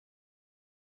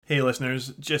Hey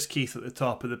listeners, just Keith at the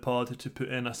top of the pod to put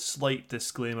in a slight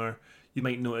disclaimer. You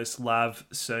might notice Lav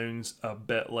sounds a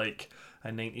bit like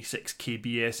a 96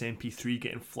 kbs MP3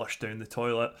 getting flushed down the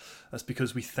toilet. That's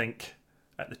because we think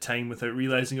at the time, without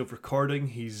realising of recording,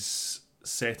 his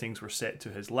settings were set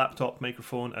to his laptop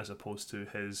microphone as opposed to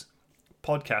his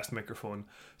podcast microphone.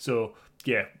 So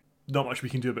yeah, not much we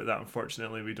can do about that,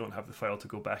 unfortunately. We don't have the file to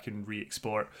go back and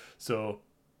re-export. So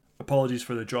apologies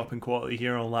for the drop in quality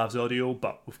here on Lav's audio,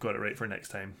 but we've got it right for next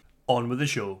time. On with the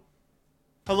show.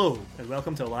 Hello, and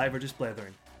welcome to Alive or Just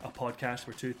Blethering, a podcast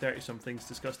where two 30-somethings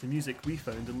discuss the music we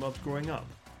found and loved growing up.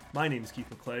 My name is Keith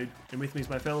McLeod, and with me is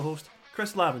my fellow host,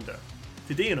 Chris Lavender.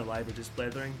 Today on Alive or Just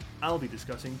Blethering, I'll be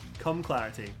discussing Come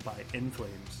Clarity by In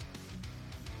Flames.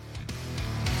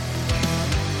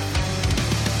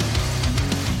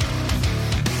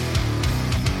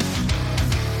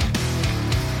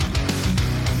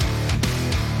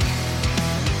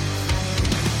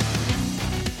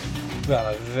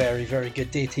 Well, a very, very good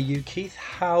day to you, Keith.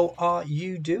 How are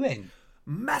you doing?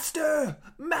 Master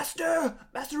of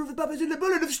the Puppets and the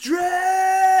Bullet of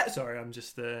Stray! Sorry, I'm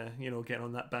just, getting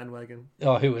on that bandwagon.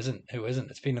 Oh, who isn't? Who isn't?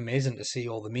 It's been amazing to see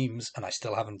all the memes, and I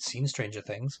still haven't seen Stranger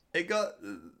Things.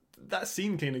 That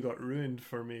scene kind of got ruined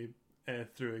for me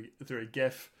through a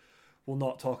GIF. We'll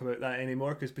not talk about that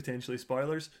anymore because potentially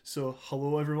spoilers. So,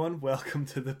 hello everyone, welcome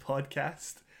to the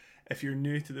podcast. If you're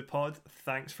new to the pod,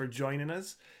 thanks for joining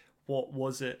us. What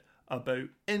was it about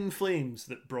In Flames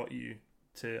that brought you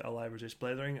to Alive or Just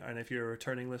Blethering? And if you're a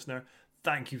returning listener,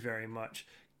 thank you very much.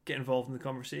 Get involved in the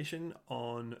conversation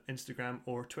on Instagram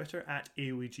or Twitter at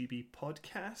AOEGB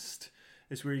Podcast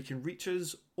is where you can reach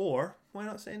us, or why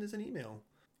not send us an email?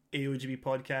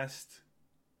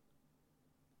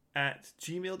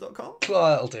 AOEGBpodcast@gmail.com.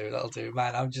 Oh, that'll do,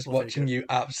 man. I'm just watching you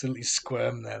absolutely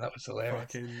squirm there. That was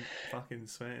hilarious. Fucking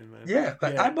sweating, man. Yeah,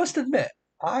 but yeah. I must admit,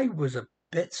 I was a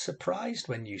bit surprised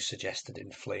when you suggested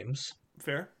In Flames.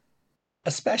 Fair.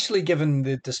 Especially given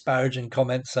the disparaging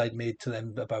comments I'd made to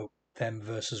them about them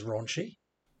versus Raunchy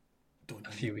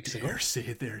a few weeks ago.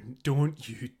 Don't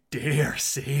you dare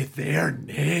say their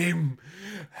name.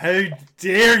 How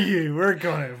dare you? We're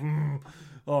gonna...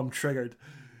 Oh, I'm triggered.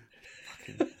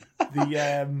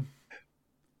 Well,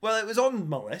 it was on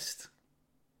my list.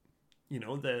 You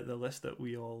know, the list that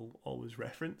we all always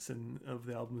reference and of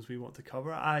the albums we want to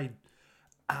cover. I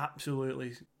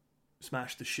absolutely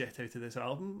smashed the shit out of this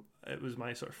album. It was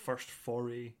my sort of first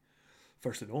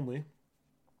and only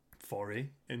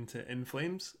foray into In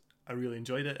Flames. I really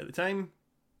enjoyed it at the time.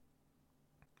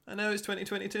 And now it's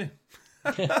 2022.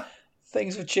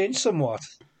 Things have changed somewhat.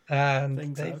 And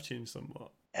Things have changed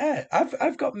somewhat. Yeah, I've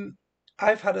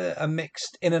had a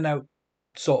mixed in and out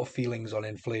sort of feelings on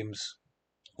In Flames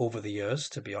over the years,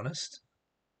 to be honest.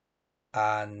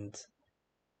 And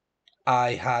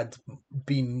I had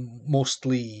been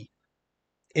mostly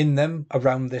in them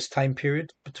around this time period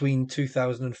between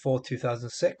 2004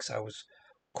 2006. I was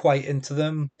quite into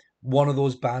them. One of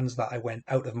those bands that I went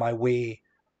out of my way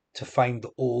to find the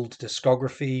old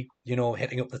discography, you know,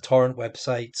 hitting up the torrent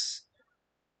websites,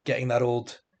 getting that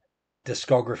old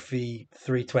discography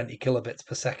 320 kilobits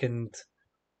per second,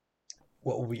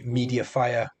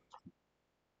 Mediafire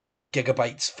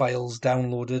gigabytes files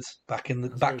downloaded back in the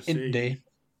day.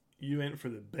 You went for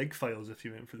the big files if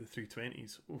you went for the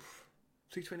 320s. Oof.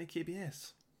 320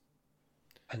 kbs.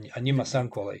 And I knew my sound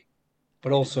quality,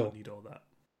 but also you did not need all that.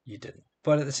 You didn't.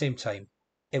 But at the same time,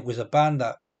 it was a band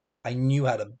that I knew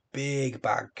had a big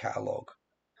back catalogue.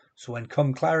 So when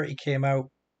Come Clarity came out,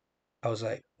 I was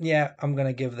like, yeah, I'm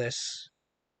gonna give this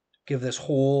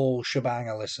whole shebang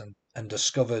a listen, and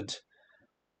discovered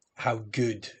how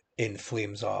good In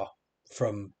Flames are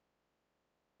from,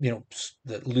 you know,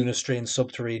 the Lunar Strain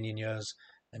Subterranean years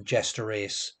and Jester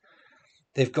Race.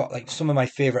 They've got like some of my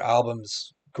favourite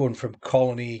albums going from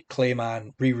Colony,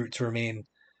 Clayman, Reroute to Remain.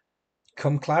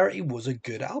 Come Clarity was a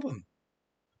good album.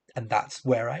 And that's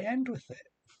where I end with it.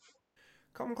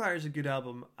 Come Clarity is a good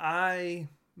album. I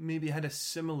maybe had a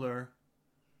similar,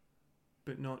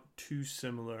 but not too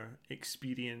similar,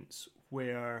 experience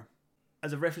where,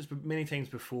 as I've referenced many times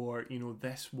before, you know,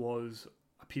 this was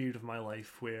a period of my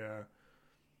life where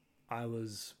I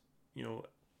was, you know,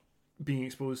 being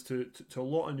exposed to a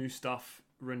lot of new stuff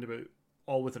round about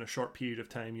all within a short period of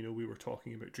time. You know, we were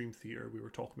talking about Dream Theater, we were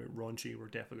talking about Raunchy, we're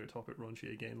definitely going to talk about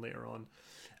Raunchy again later on,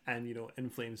 and you know, In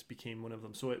Flames became one of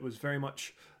them. So it was very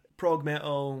much prog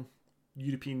metal,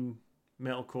 European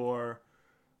metalcore,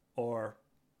 or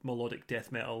melodic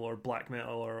death metal, or black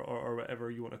metal, or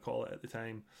whatever you want to call it at the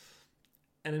time.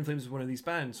 And In Flames was one of these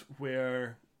bands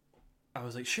where I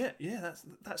was like, shit, yeah,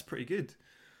 that's pretty good.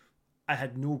 I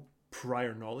had no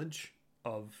prior knowledge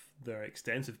of their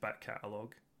extensive back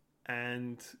catalogue,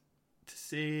 and to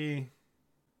say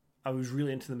I was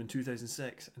really into them in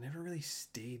 2006, I never really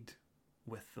stayed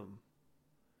with them,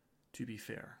 to be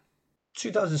fair.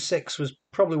 2006 was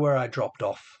probably where I dropped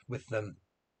off with them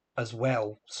as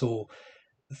well. So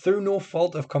through no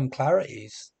fault of Come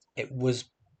Clarity's, it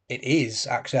is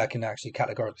actually, I can actually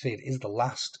categorically say it is the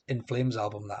last In Flames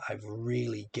album that I've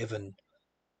really given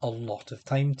a lot of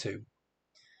time to.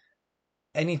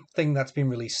 Anything that's been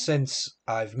released since,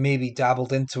 I've maybe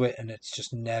dabbled into it, and it's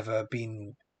just never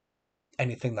been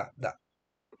anything that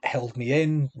held me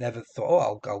in. Never thought,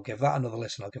 oh, I'll give that another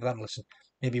listen. I'll give that a listen.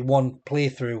 Maybe one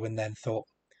playthrough, and then thought,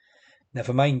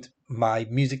 never mind. My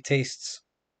music tastes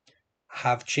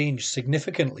have changed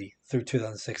significantly through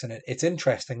 2006, and it's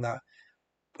interesting that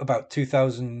about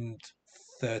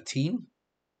 2013,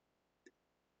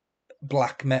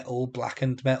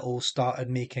 blackened metal started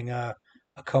making a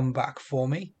comeback for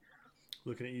me.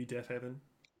 Looking at you, Deafheaven.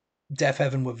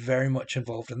 Deafheaven were very much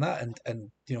involved in that,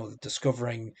 and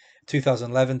discovering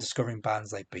 2011, discovering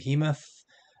bands like Behemoth,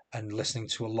 and listening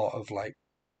to a lot of like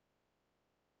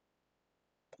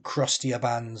crustier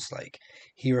bands like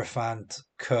Hierophant,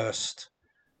 Cursed.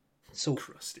 So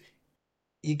Crusty.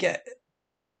 you get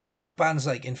bands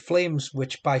like In Flames,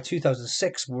 which by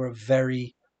 2006 were a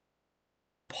very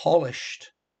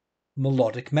polished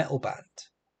melodic metal band.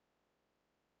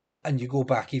 And you go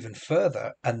back even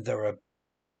further, and they're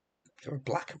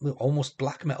almost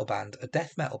black metal band, a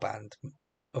death metal band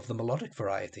of the melodic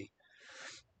variety.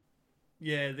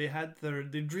 Yeah,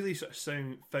 they'd really sort of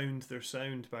found their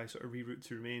sound by sort of Reroute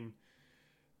to Remain.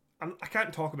 I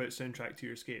can't talk about Soundtrack to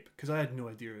Your Escape because I had no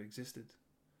idea it existed.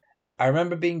 I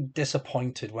remember being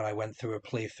disappointed when I went through a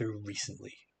playthrough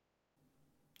recently.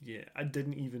 Yeah, I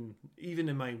didn't even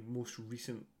in my most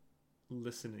recent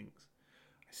listenings,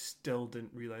 I still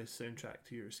didn't realize Soundtrack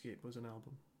to Your Escape was an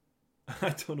album. I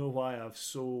don't know why I've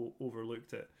so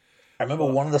overlooked it. I remember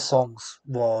one of the songs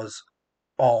was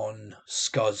on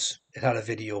Scuzz. It had a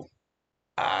video.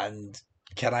 And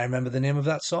can I remember the name of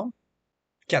that song?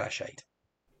 Can I shite?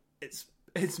 It's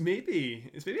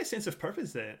maybe a sense of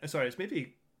purpose then. Sorry, it's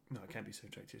maybe no, it can't be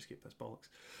Soundtrack to Your Escape. That's bollocks.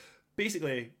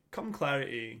 Basically, Come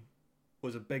Clarity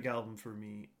was a big album for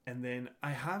me, and then I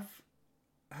have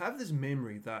this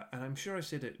memory that, and I'm sure I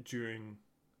said it during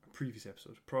a previous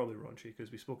episode, probably raunchy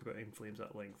because we spoke about In Flames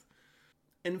at length.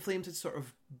 In Flames had sort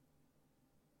of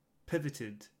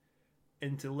pivoted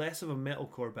into less of a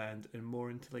metalcore band and more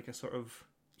into like a sort of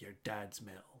your dad's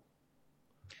metal.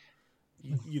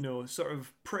 Sort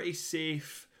of pretty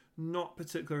safe, not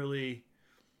particularly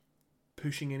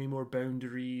pushing any more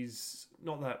boundaries.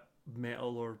 Not that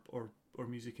metal or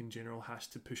music in general has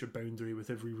to push a boundary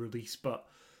with every release, but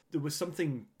there was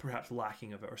something perhaps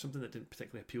lacking of it, or something that didn't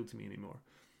particularly appeal to me anymore.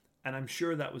 And I'm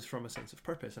sure that was from a sense of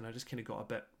purpose, and I just kind of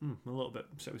got a little bit,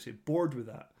 so I would say, bored with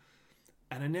that.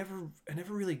 And it never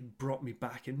really brought me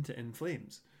back into In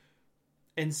Flames.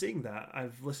 In saying that,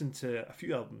 I've listened to a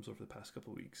few albums over the past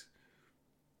couple of weeks,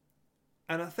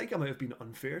 and I think I might have been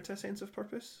unfair to A Sense of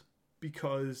Purpose,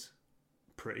 because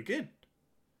pretty good.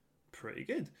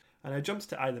 And I jumped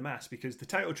to Eye the Mask because the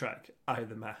title track, Eye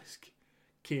the Mask,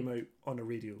 came out on a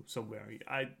radio somewhere.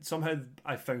 I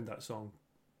found that song.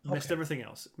 Missed everything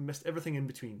else. Missed everything in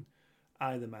between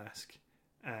Eye the Mask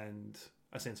and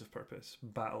A Sense of Purpose,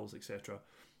 Battles, etc.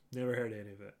 Never heard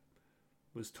any of it.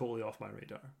 Was totally off my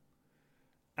radar.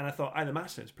 And I thought Eye the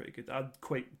Mask sounds pretty good. I'd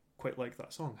quite like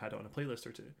that song. Had it on a playlist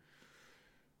or two.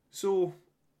 So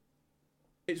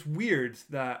it's weird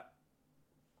that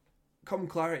Come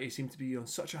Clarity seemed to be on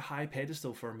such a high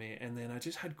pedestal for me, and then I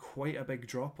just had quite a big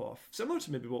drop off. Similar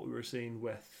to maybe what we were saying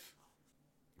with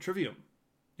Trivium,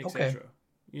 etc.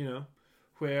 Okay.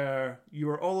 Where you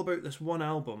were all about this one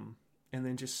album, and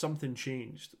then just something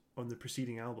changed on the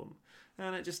preceding album,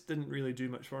 and it just didn't really do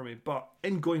much for me. But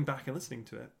in going back and listening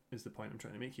to it, is the point I'm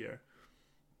trying to make here.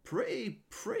 Pretty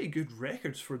good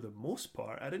records for the most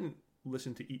part. I didn't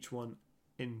listen to each one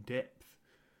in depth.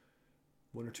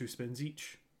 One or two spins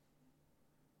each.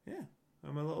 Yeah,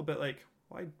 I'm a little bit like,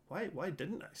 why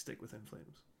didn't I stick with In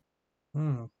Flames?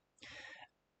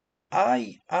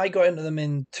 I got into them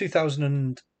in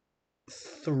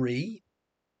 2003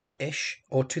 ish,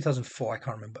 or 2004. I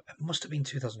can't remember. It must have been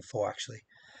 2004 actually.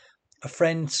 A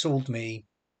friend sold me,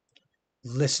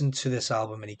 listened to this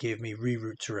album, and he gave me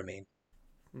Reroute to Remain.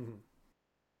 Mm-hmm.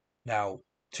 Now,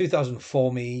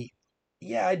 2004 me,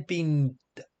 yeah, I'd been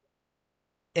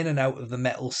in and out of the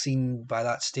metal scene by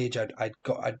that stage. I'd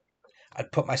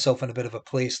put myself in a bit of a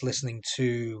place listening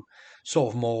to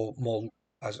sort of more,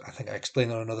 as I think I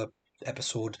explained on another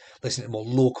episode, listening to more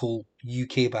local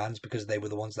UK bands because they were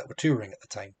the ones that were touring at the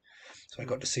time. So I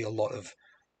got to see a lot of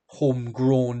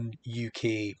homegrown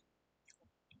UK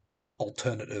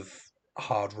alternative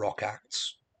hard rock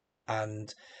acts.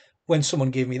 And when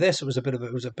someone gave me this, it was a bit of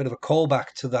a callback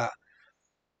to that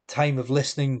time of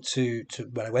listening to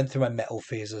when I went through my metal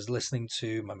phases, listening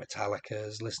to my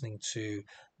Metallicas, listening to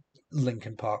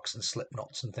Linkin Parks and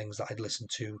Slipknots and things that I'd listened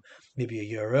to maybe a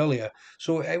year earlier.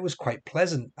 So it was quite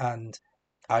pleasant, and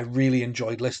I really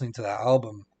enjoyed listening to that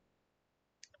album.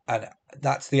 And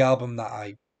that's the album that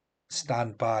I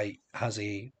stand by has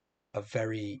a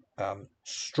very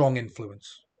strong influence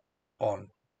on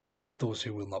those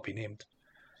who will not be named.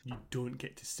 You don't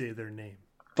get to say their name.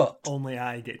 But only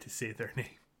I get to say their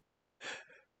name.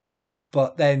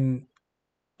 But then,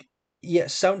 yeah,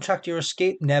 Soundtrack to Your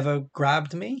Escape never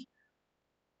grabbed me.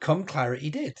 Come Clarity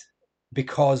did.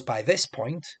 Because by this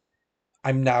point,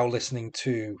 I'm now listening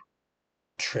to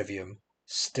Trivium,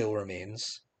 Still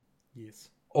Remains. Yes.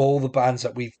 All the bands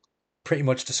that we've pretty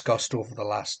much discussed over the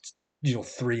last,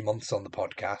 3 months on the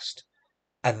podcast.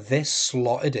 And this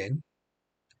slotted in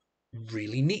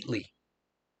really neatly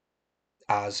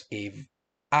as a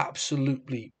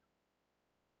absolutely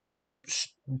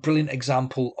brilliant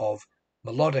example of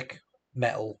melodic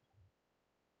metal,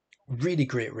 really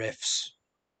great riffs,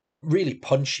 really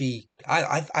punchy.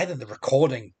 I think the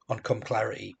recording on Come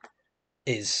Clarity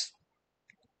is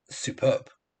superb.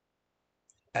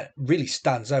 It really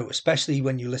stands out, especially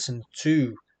when you listen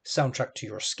to Soundtrack to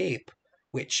Your Escape,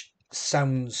 which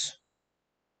sounds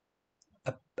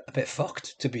a bit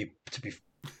fucked, to be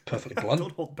perfectly blunt.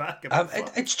 Don't hold back.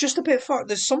 It's just a bit fucked.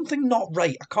 There's something not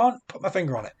right. I can't put my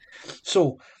finger on it.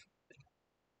 So,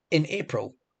 in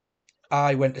April,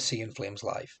 I went to see In Flames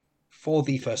live for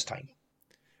the first time.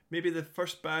 Maybe the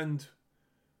first band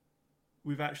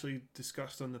we've actually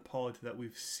discussed on the pod that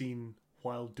we've seen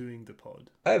while doing the pod.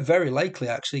 Very likely,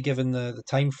 actually, given the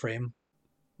time frame.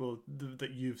 Well,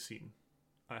 that you've seen.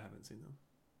 I haven't seen them.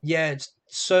 Yeah, it's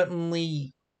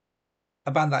certainly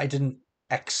a band that I didn't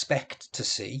expect to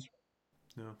see.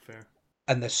 No, fair.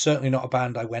 And they're certainly not a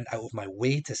band I went out of my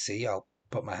way to see. I'll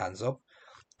put my hands up.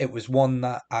 It was one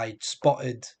that I'd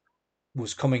spotted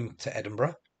was coming to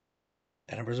Edinburgh.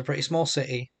 Edinburgh's a pretty small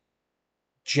city.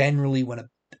 Generally, when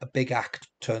a big act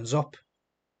turns up,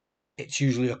 it's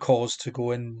usually a cause to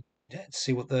go and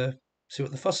see what the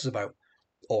fuss is about.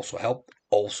 Also helped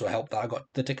that I got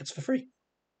the tickets for free.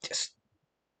 Just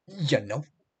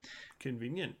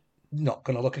Convenient. Not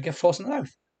gonna look a gift horse in the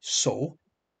mouth. So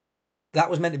that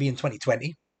was meant to be in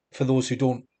 2020. For those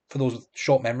with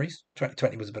short memories,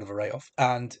 2020 was a bit of a write-off,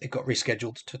 and it got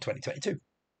rescheduled to 2022.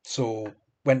 So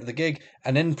went to the gig,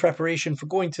 and in preparation for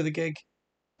going to the gig,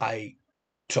 I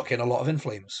took in a lot of In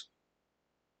Flames.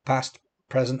 Past,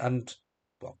 present, and,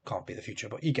 well, can't be the future,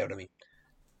 but you get what I mean.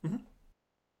 Mm-hmm.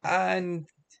 And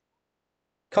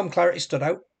Come Clarity stood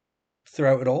out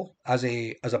throughout it all as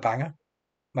a banger.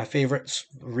 My favourites,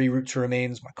 Reroute to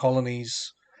Remains, My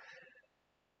Colonies,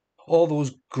 all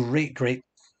those great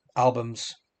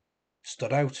albums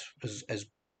stood out as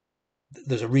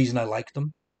there's a reason I liked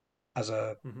them as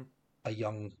a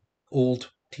young,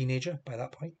 old teenager by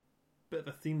that point. Bit of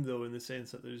a theme, though, in the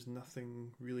sense that there's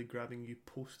nothing really grabbing you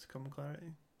post Come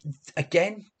Clarity.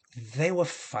 Again, they were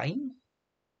fine.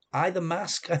 The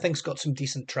Mask, I think, has got some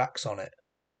decent tracks on it.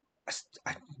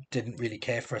 I didn't really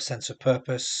care for A Sense of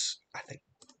Purpose.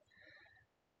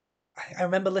 I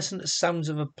remember listening to Sounds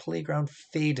of a Playground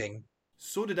Fading.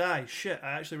 So did I. Shit,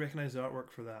 I actually recognise the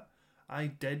artwork for that. I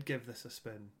did give this a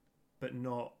spin, but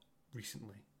not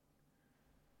recently.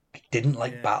 I didn't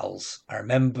like Battles. I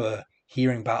remember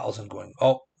hearing Battles and going,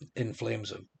 oh, In Flames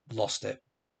have lost it.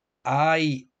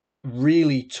 I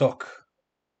really took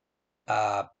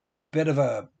a bit of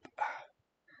a...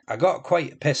 I got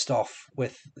quite pissed off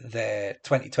with their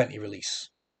 2020 release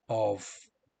of...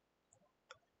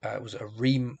 it was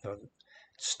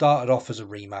started off as a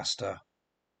remaster,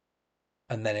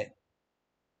 and then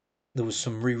there was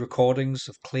some re-recordings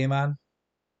of Clayman.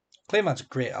 Clayman's a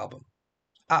great album.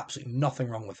 Absolutely nothing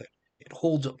wrong with it. It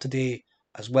holds up today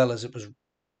as well as it was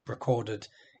recorded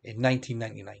in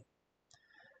 1999.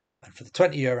 And for the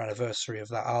 20-year anniversary of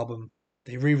that album,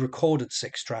 they re-recorded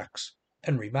 6 tracks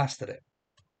and remastered it.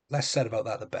 Less said about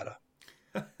that, the better.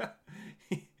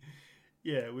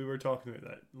 Yeah, we were talking about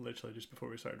that literally just before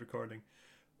we started recording.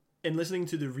 In listening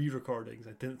to the re-recordings,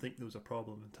 I didn't think there was a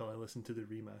problem until I listened to the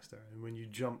remaster. And when you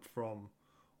jump from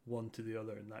one to the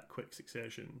other in that quick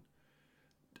succession,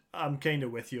 I'm kind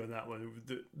of with you on that one.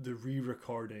 The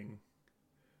re-recording,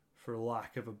 for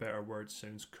lack of a better word,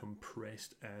 sounds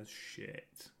compressed as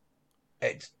shit.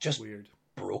 It's just weird,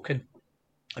 broken.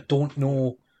 I don't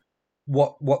know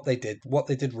what they did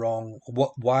wrong,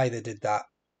 why they did that.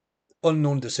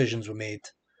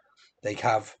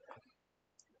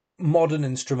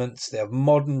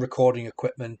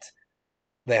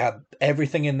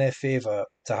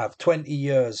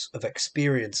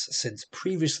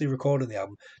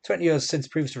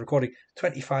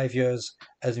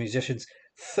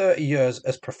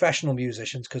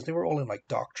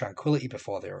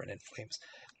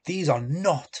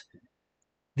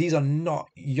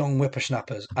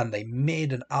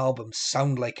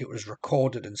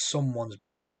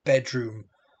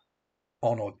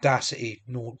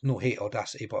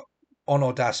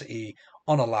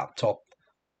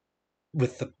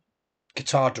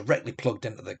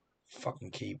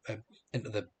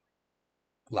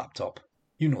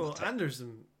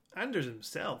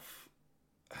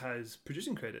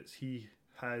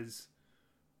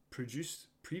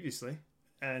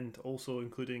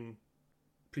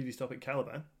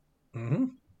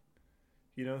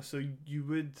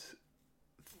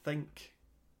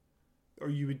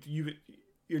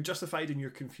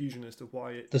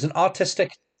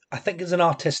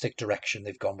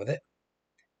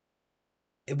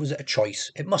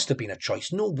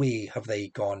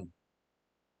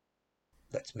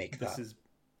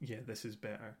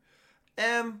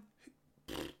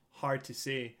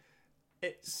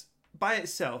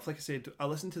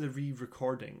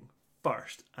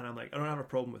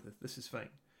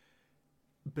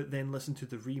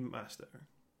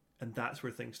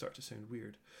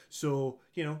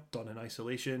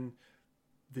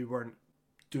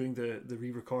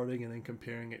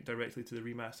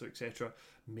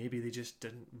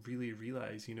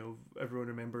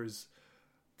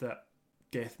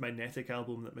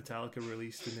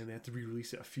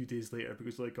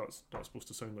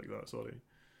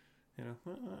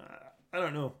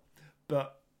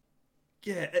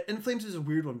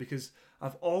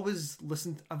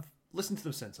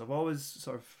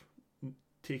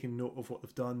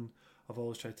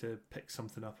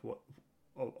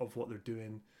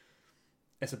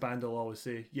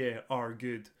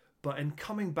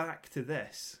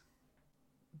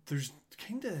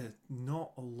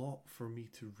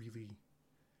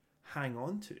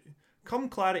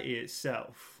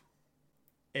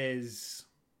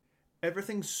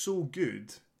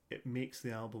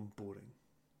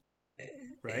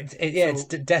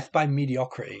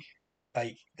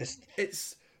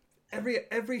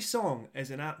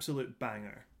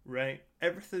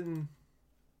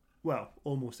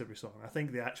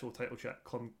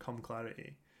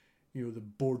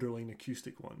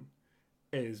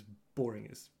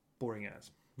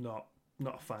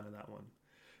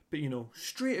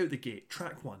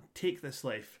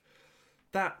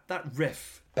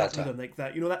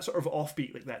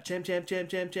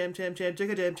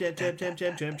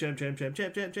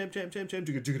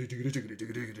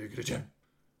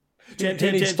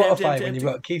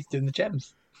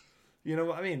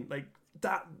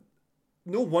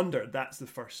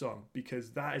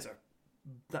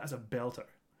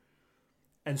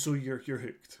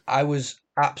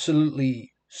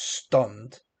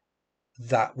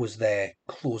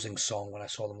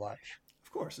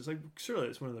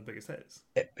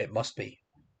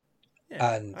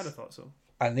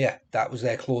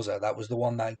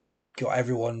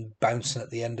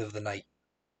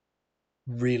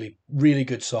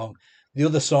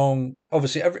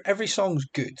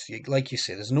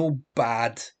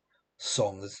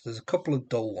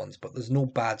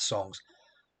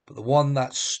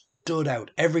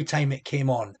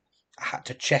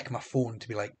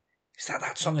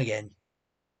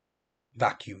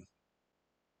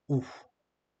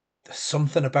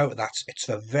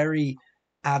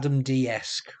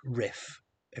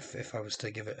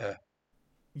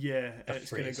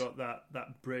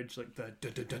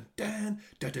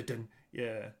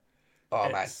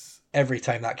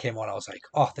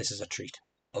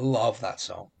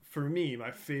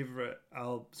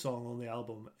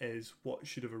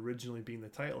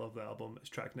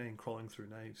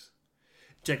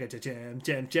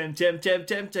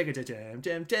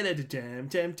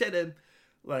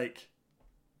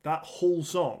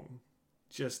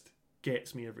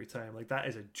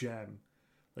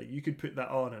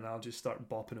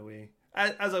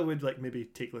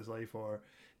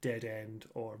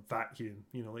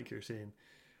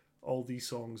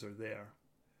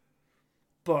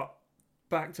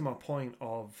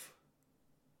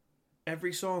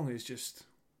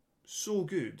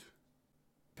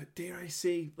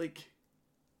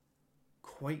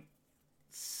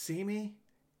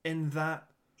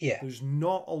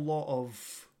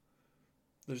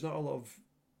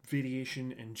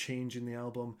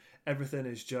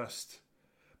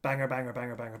 banger, banger,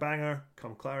 banger, banger, banger,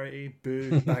 come clarity,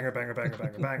 boo, banger, banger, banger,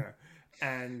 banger, banger.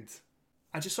 And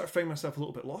I just sort of found myself a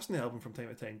little bit lost in the album from time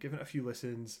to time, giving it a few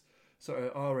listens, sort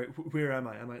of, all right, where am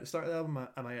I? Am I at the start of the album?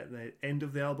 Am I at the end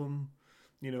of the album?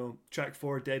 You know, track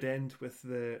 4, Dead End, with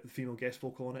the female guest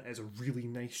vocal on it, is a really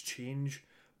nice change,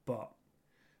 but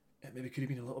it maybe could have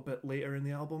been a little bit later in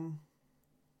the album.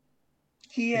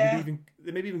 Yeah,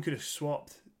 They maybe even could have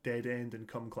swapped Dead End and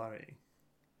Come Clarity.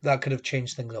 that could have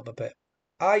changed things up a bit.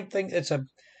 I think it's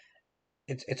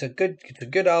a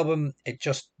good album. It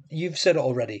just, you've said it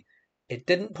already. It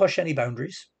didn't push any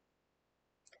boundaries.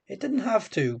 It didn't have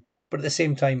to, but at the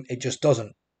same time, it just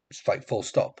doesn't. It's like full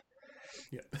stop.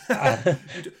 Yeah.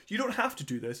 You don't have to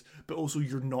do this, but also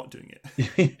you're not doing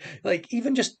it. Like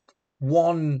even just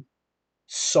one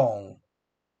song,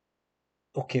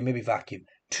 okay, maybe Vacuum,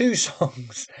 two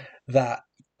songs that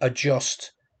are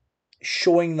just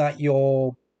showing that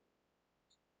you're.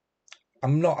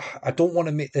 I don't want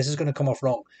to make this is going to come off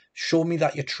wrong. Show me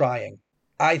that you're trying.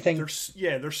 I think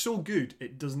They're so good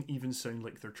it doesn't even sound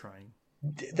like they're trying.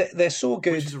 they're so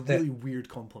good. Which is a really weird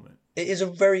compliment. It's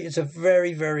a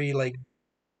very, very like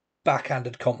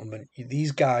backhanded compliment.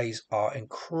 These guys are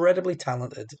incredibly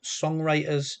talented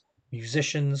songwriters,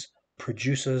 musicians,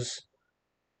 producers.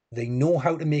 They know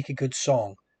how to make a good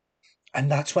song,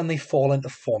 and that's when they fall into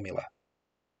formula.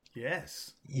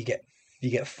 Yes. You get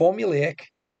formulaic,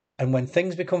 and when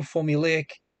things become formulaic,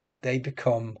 they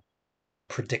become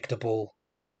predictable,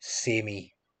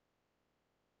 samey,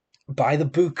 by the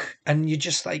book, and you're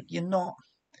just like you're not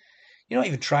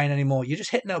even trying anymore. You're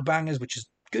just hitting out bangers, which is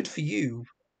good for you.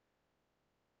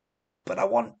 But I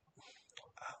want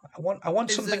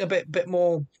something a bit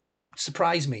more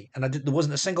surprise me, and there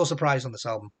wasn't a single surprise on this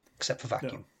album except for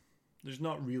Vacuum. No, there's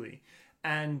not really.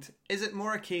 And is it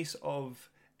more a case of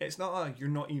it's not you're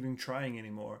not even trying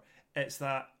anymore? It's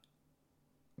that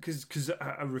because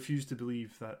I refuse to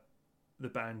believe that the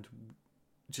band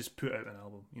just put out an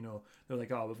album. You know, they're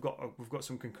like, oh, we've got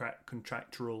some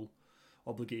contractual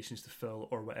obligations to fill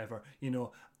or whatever. You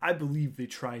know, I believe they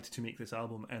tried to make this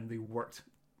album and they worked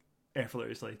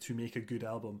effortlessly to make a good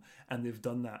album, and they've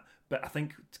done that. But I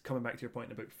think, coming back to your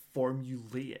point about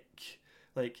formulaic,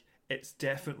 like, it's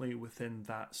definitely within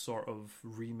that sort of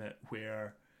remit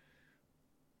where,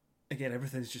 again,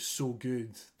 everything's just so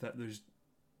good that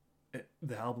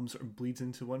the album sort of bleeds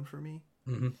into one for me,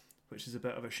 which is a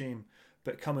bit of a shame.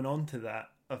 But coming on to that,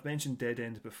 I've mentioned Dead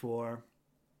End before,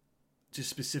 just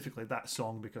specifically that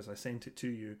song because I sent it to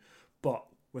you, but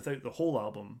without the whole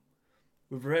album.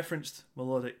 We've referenced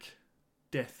melodic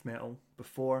death metal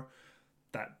before.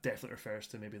 That definitely refers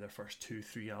to maybe their first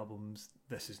 2-3 albums.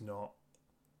 This is not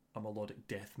a melodic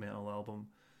death metal album.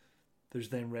 There's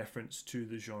then reference to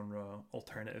the genre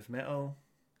alternative metal.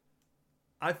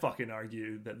 I fucking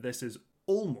argue that this is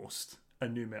almost a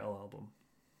new metal album.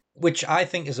 Which I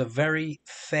think is a very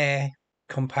fair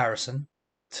comparison,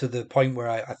 to the point where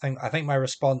I think my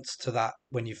response to that,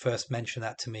 when you first mentioned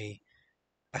that to me,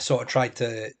 I sort of tried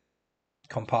to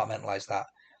compartmentalize that.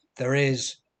 There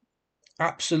is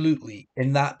absolutely,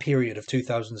 in that period of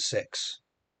 2006,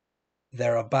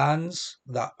 there are bands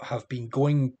that have been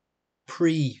going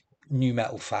pre new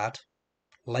metal fad,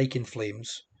 like In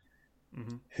Flames,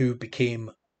 who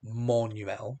became more new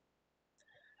metal.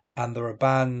 And there are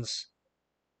bands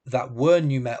that were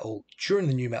new metal during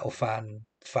the new metal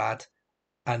fad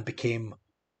and became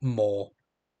more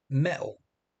metal.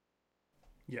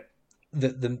 Yeah.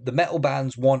 The metal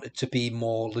bands wanted to be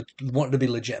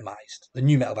legitimized. The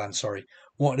new metal bands, sorry,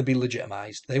 wanted to be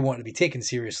legitimized. They wanted to be taken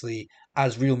seriously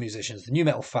as real musicians. The new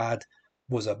metal fad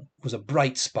was a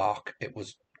bright spark. It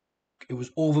was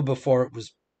over before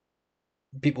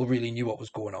people really knew what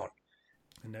was going on.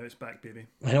 And now it's back, baby.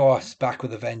 Oh, it's back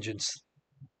with a vengeance.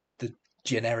 The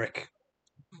generic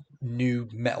new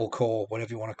metalcore,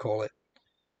 whatever you want to call it.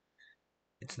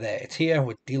 It's there. It's here.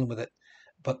 We're dealing with it.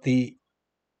 But the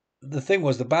thing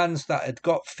was, the bands that had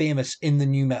got famous in the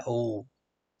new metal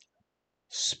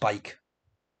spike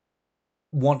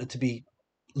wanted to be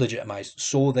legitimized,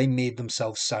 so they made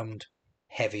themselves sound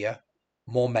heavier,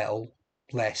 more metal,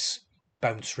 less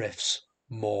bounce riffs,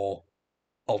 more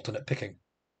alternate picking.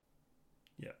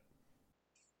 Yeah.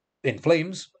 In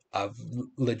Flames, a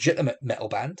legitimate metal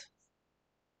band,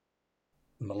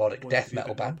 melodic death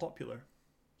metal band, popular.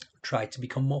 tried to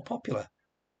become more popular,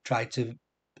 tried to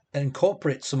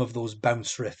incorporate some of those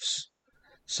bounce riffs,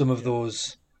 some of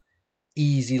those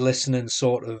easy listening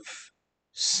sort of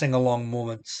sing-along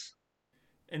moments.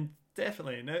 And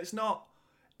definitely, now it's not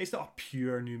a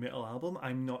pure new metal album.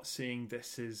 I'm not saying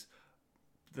this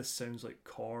sounds like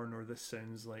Korn or this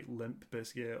sounds like Limp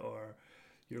Bizkit or,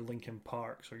 your Linkin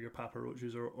Parks or your Papa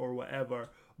Roaches or whatever.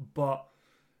 But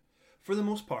for the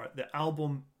most part, the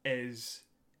album is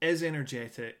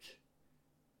energetic,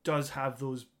 does have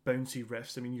those bouncy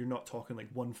riffs. I mean, you're not talking like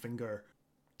one finger,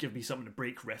 give me something to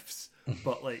break riffs,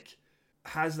 but like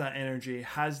has that energy,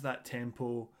 has that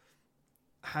tempo,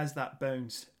 has that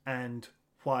bounce. And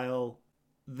while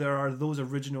there are those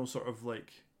original sort of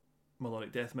like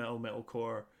melodic death metal,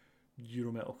 metalcore,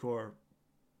 Euro metalcore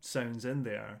sounds in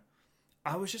there,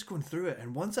 I was just going through it,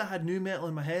 and once I had new metal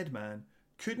in my head, man,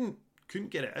 couldn't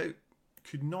get it out.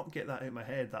 Could not get that out of my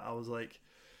head. That I was like,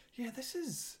 yeah, this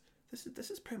is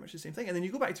pretty much the same thing. And then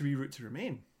you go back to Reroute to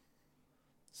Remain.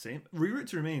 Same. Reroute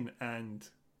to Remain and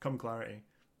Come Clarity,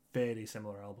 very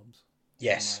similar albums.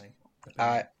 Yes,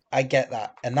 I get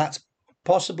that, and that's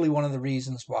possibly one of the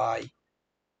reasons why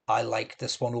I like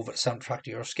this one over Soundtrack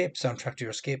to Your Escape. Soundtrack to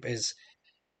Your Escape is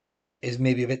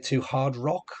maybe a bit too hard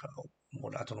rock.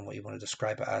 I don't know what you want to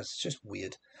describe it as. It's just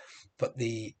weird. But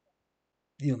the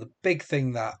big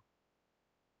thing that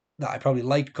I probably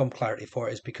like Come Clarity for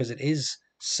is because it is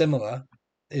similar,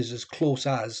 is as close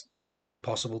as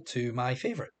possible to my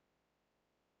favourite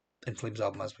In Flames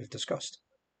album, as we've discussed.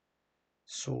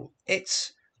 So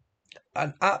it's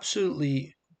an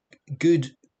absolutely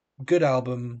good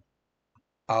album.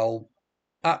 I'll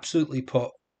absolutely put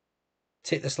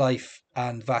Take This Life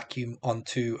and Vacuum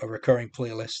onto a recurring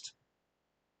playlist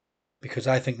because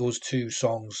I think those two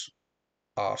songs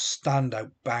are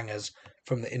standout bangers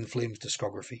from the In Flames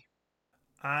discography.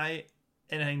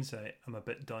 In hindsight, I'm a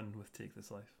bit done with Take This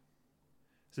Life.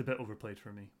 It's a bit overplayed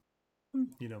for me.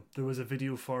 You know, there was a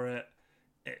video for it.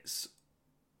 It's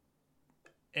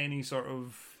any sort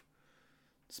of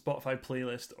Spotify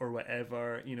playlist or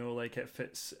whatever, you know, like it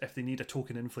fits. If they need a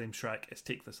token In Flames track, it's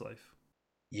Take This Life.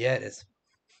 Yeah, it is.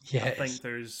 Yeah, I think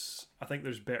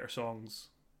there's better songs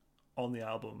on the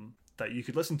album that you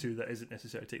could listen to that isn't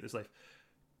necessarily Take This Life.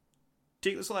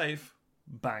 Take This Life,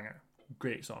 banger.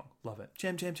 Great song. Love it.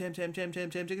 Jam, jam, jam, jam, jam, jam,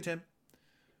 jam, jam, jam.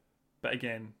 But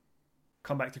again,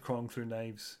 come back to Crawling Through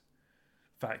Knives,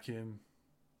 Vacuum,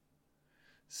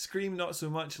 Scream not so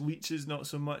much, Leeches not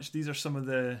so much. These are some of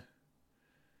the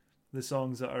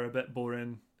songs that are a bit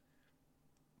boring.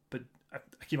 But I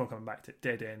keep on coming back to it.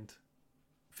 Dead End,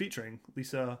 featuring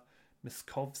Lisa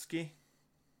Miskovsky.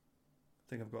 I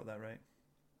think I've got that right.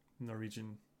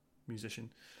 Norwegian musician.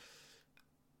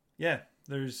 Yeah,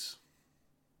 there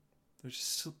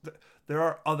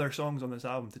are other songs on this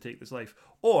album to Take This Life,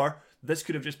 or this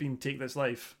could have just been Take This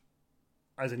Life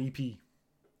as an EP.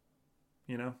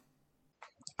 You know,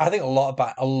 I think a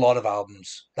lot of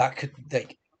albums that could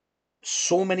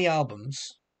so many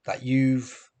albums that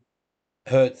you've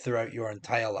heard throughout your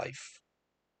entire life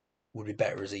would be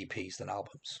better as EPs than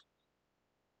albums.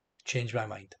 Change my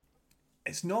mind.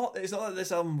 It's not that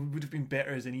this album would have been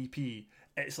better as an EP.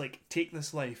 It's like Take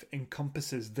This Life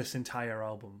encompasses this entire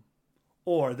album.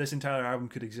 Or this entire album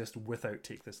could exist without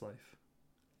Take This Life.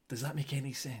 Does that make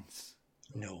any sense?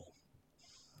 No.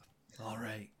 All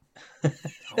right.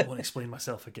 I won't explain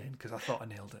myself again because I thought I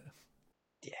nailed it.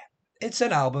 Yeah. It's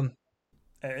an album.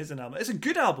 It is an album. It's a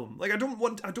good album. Like I don't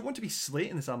want to be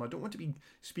slating this album. I don't want to be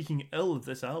speaking ill of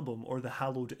this album or the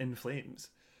hallowed In Flames.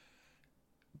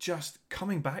 Just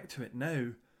coming back to it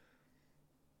now,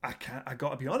 I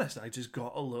gotta be honest, I just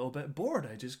got a little bit bored.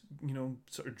 I just,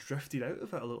 sort of drifted out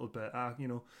of it a little bit.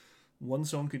 One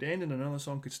song could end and another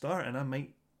song could start, and I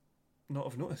might not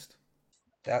have noticed.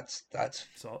 That's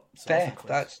so fair.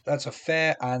 That's a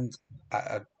fair and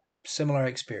a similar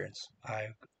experience. I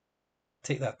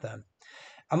take that then.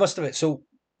 I must admit, so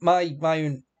my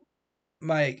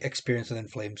experience with In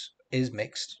Flames is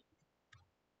mixed,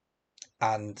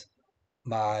 and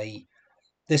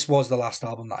this was the last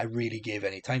album that I really gave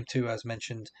any time to, as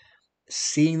mentioned.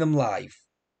 Seeing them live,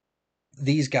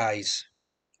 these guys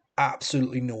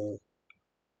absolutely know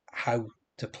how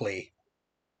to play.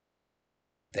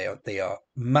 They are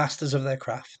masters of their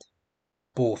craft,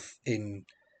 both in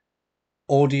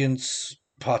audience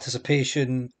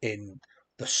participation, in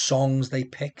the songs they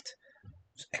picked. I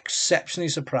was exceptionally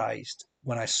surprised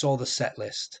when I saw the set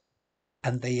list,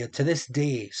 and they are to this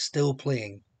day still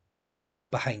playing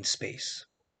Behind Space.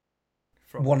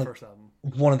 From the first album.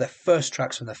 One of their first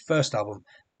tracks from their first album.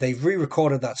 They've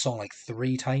re-recorded that song like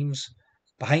 3 times.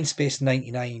 Behind Space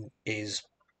 99 is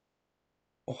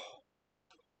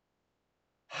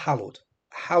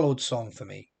hallowed song for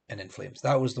me and In Flames.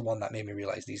 That was the one that made me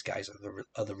realize these guys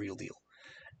are the real deal.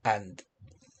 And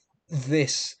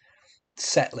this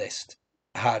set list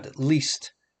had at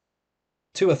least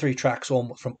 2 or 3 tracks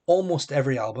from almost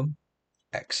every album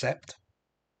except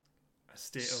A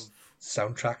State of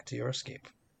Soundtrack to Your Escape.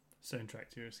 Soundtrack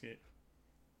to Your Escape.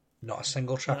 Not a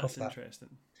single track That's off that.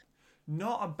 interesting.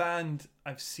 Not a band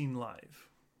I've seen live.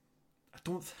 I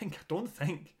don't think.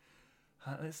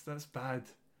 That's bad.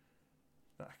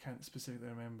 That I can't specifically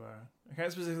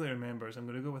remember. So I'm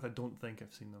going to go with I don't think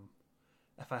I've seen them.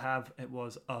 If I have, it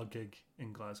was a gig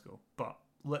in Glasgow. But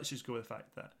let's just go with the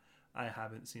fact that I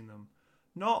haven't seen them.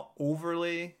 Not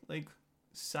overly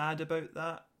sad about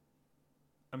that.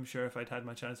 I'm sure if I'd had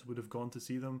my chance, I would have gone to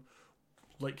see them.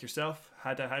 Like yourself,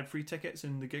 had I had free tickets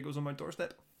and the gig was on my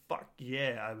doorstep, fuck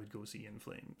yeah, I would go see In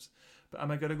Flames. But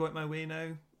am I going to go out my way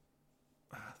now?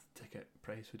 Ticket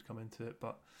price would come into it,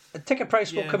 but The ticket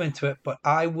price will come into it, but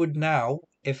I would now,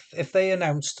 if they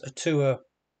announced a tour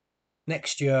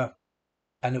next year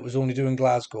and it was only doing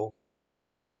Glasgow,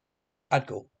 I'd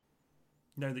go.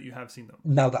 Now that you have seen them.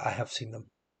 Now that I have seen them.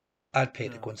 I'd pay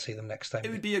to go and see them next time.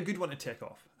 It would be a good one to tick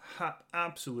off.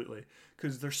 Absolutely.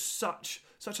 Because they're such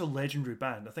a legendary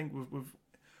band. I think we've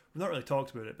not really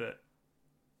talked about it, but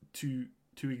to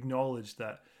acknowledge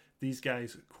that these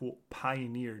guys, quote,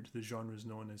 pioneered the genres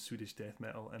known as Swedish death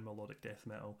metal and melodic death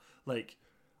metal. Like,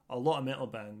 a lot of metal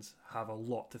bands have a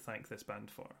lot to thank this band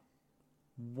for.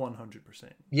 100%.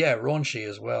 Yeah, Raunchy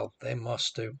as well. They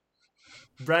must do.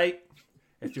 Right?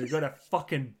 If you're going to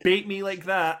fucking bait me like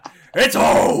that, it's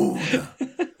old!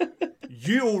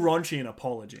 You owe Raunchy an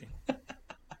apology.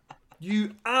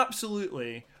 You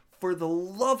absolutely, for the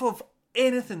love of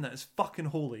anything that is fucking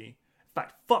holy, in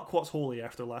fact, fuck what's holy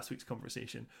after last week's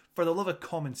conversation, for the love of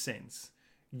common sense,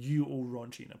 you owe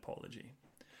Raunchy an apology.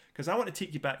 Because I want to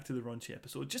take you back to the Raunchy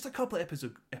episode, just a couple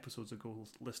of episodes ago,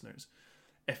 listeners,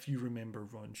 if you remember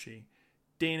Raunchy.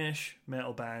 Danish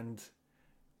metal band,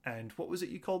 and what was it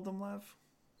you called them, Lav?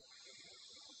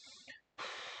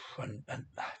 And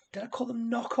did I call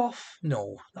them Knockoff?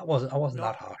 No, I wasn't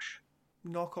that harsh.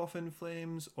 Knockoff In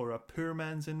Flames, or a poor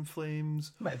man's In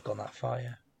Flames. Might have gone that far,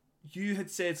 yeah. You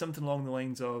had said something along the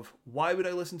lines of, why would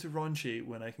I listen to Raunchy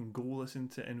when I can go listen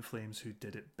to In Flames who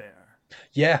did it better?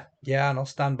 Yeah, and I'll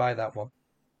stand by that one.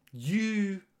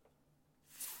 You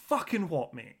fucking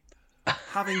what, mate?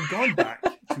 Having gone back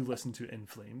to listen to In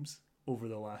Flames over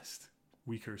the last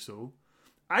week or so,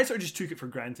 I sort of just took it for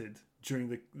granted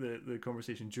during the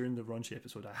conversation, during the Raunchy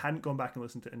episode. I hadn't gone back and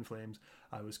listened to In Flames.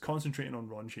 I was concentrating on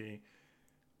Raunchy.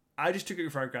 I just took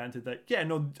it for granted that, yeah,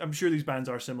 no, I'm sure these bands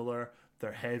are similar.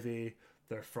 They're heavy.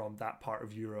 They're from that part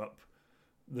of Europe.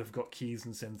 They've got keys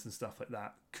and synths and stuff like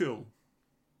that. Cool.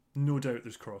 No doubt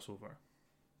there's crossover.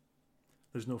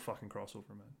 There's no fucking crossover,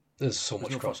 man. There's so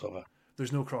much crossover.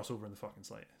 There's no crossover in the fucking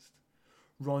slightest.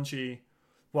 Raunchy,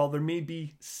 while there may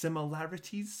be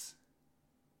similarities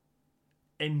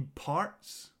in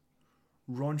parts,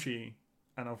 Raunchy,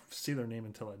 and I'll say their name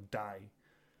until I die,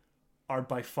 are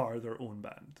by far their own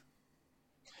band.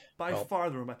 By far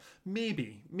their own band.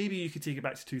 Maybe you could take it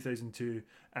back to 2002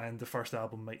 and the first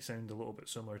album might sound a little bit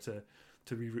similar to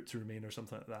Reroute to Remain or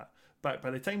something like that. But by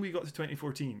the time we got to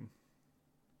 2014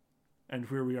 and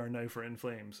where we are now for In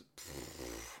Flames,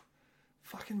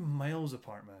 fucking miles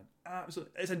apart, man.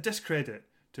 Absolutely. It's a discredit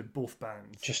to both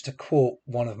bands. Just to quote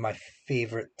one of my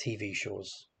favourite TV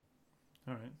shows.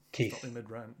 All right. Keith.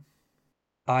 Mid-rant.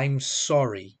 I'm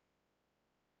sorry.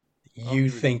 You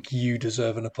think you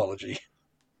deserve an apology.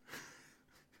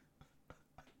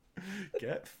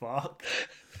 Get fucked.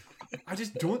 I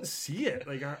just don't see it.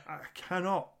 Like, I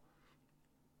cannot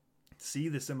see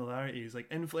the similarities.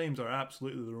 Like, In Flames are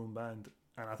absolutely their own band,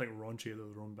 and I think Raunchy are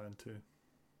their own band too.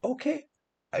 Okay.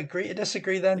 Agree to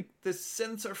disagree then. Like, the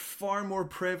synths are far more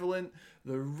prevalent.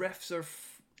 The riffs are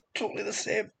totally the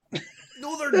same.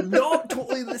 No, they're not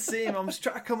totally the same. I'm just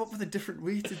trying to come up with a different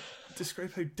way to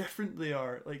describe how different they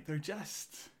are. Like, they're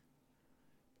just...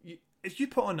 If you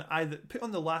put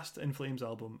on the last In Flames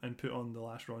album and put on the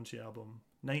last Raunchy album,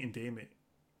 night and day, mate.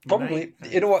 Probably.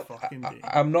 You know what?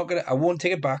 I won't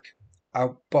take it back.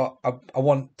 But I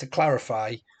want to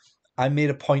clarify. I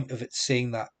made a point of it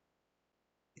saying that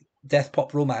Death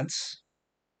Pop Romance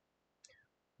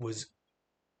was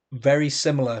very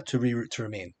similar to Reroute to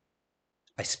Remain.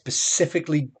 I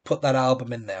specifically put that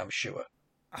album in there, I'm sure.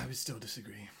 I would still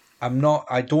disagree.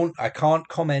 I can't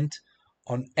comment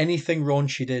on anything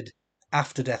Raunchy did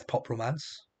after Death Pop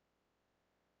Romance.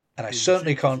 And I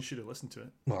certainly can't... You should have listened to it.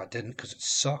 Well, I didn't, because it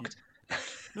sucked.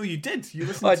 No, you did. You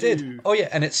listened I did. Oh, yeah,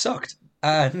 and it sucked.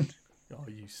 And... Oh,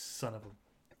 you son of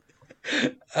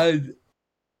a... And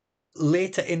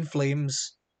later In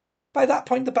Flames, by that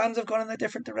point, the bands have gone in their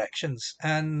different directions.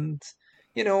 And,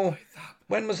 you know,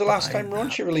 when was the last time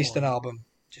Raunchy released an album?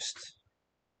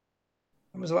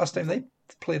 When was the last time they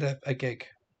played a gig?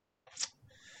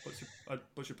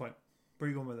 What's your point? Where are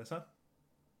you going with this, huh?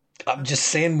 I'm just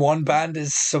saying one band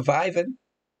is surviving.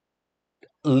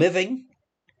 living,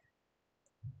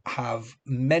 have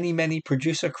many, many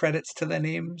producer credits to their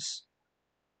names.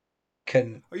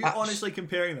 Are you honestly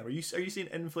comparing them? Are you saying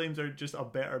In Flames are just a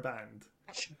better band?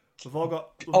 We've all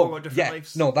got different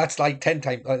lives. No, that's like 10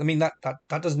 times. I mean, that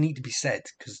doesn't need to be said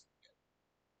because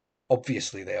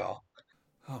obviously they are.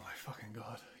 Oh my fucking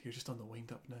god! You're just on the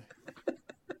wind up now.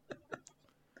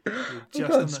 I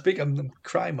can't speak. I'm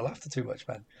crying my laughter too much,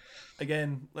 man.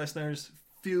 Again, listeners,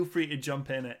 feel free to jump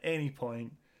in at any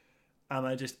point. Am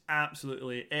I just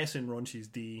absolutely S-ing Raunchy's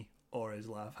D, or is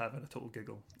Lav having a total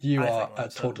giggle? You are a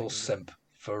total simp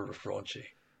for Raunchy.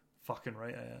 Fucking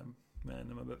right I am. Man,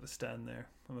 I'm a bit of a stan there.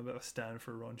 I'm a bit of a stan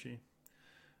for Raunchy.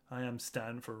 I am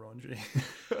stan for Raunchy.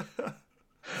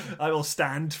 I will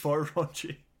stand for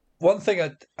Raunchy. One thing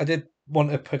I did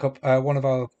want to pick up, one of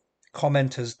our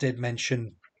commenters did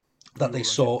mention that they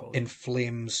saw In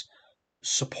Flames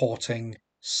supporting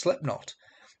Slipknot.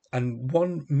 And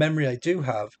one memory I do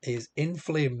have is In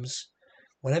Flames,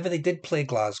 whenever they did play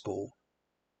Glasgow,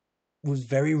 was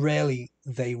very rarely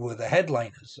they were the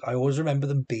headliners. I always remember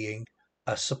them being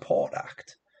a support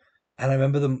act. And I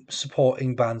remember them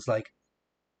supporting bands like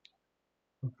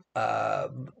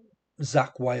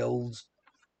Zakk Wylde's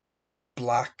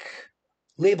Black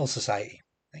Label Society.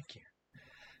 Thank you.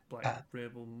 Black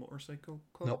Rebel Motorcycle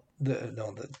Club?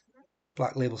 No, the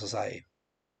Black Label Society.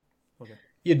 Okay.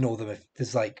 You'd know them if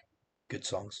there's like good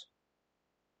songs.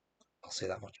 I'll say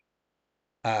that much.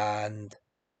 And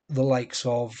the likes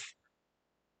of,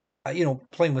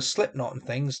 playing with Slipknot and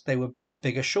things, they were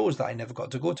bigger shows that I never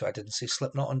got to go to. I didn't see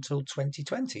Slipknot until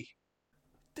 2020.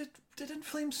 Did In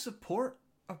Flames support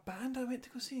a band I went to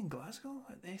go see in Glasgow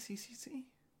at the SECC?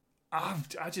 I've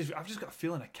just got a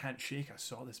feeling I can't shake. I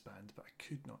saw this band, but I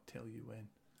could not tell you when.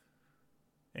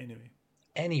 Anyway,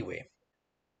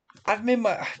 I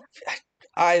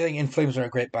think In Flames are a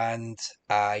great band.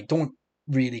 I don't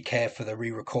really care for the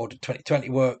re-recorded 2020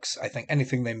 works. I think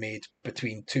anything they made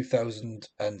between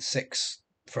 2006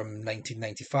 from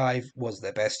 1995 was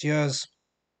their best years.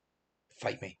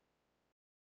 Fight me.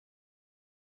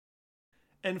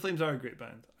 In Flames are a great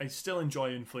band. I still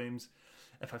enjoy In Flames.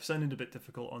 If I've sounded a bit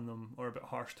difficult on them or a bit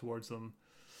harsh towards them,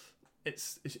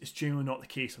 it's genuinely not the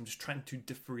case. I'm just trying to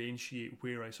differentiate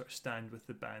where I sort of stand with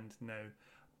the band now.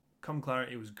 Come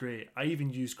Clarity was great. I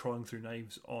even used Crawling Through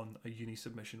Knives on a uni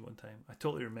submission one time. I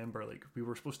totally remember, like, we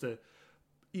were supposed to,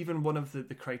 even one of the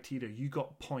criteria, you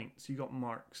got points, you got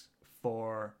marks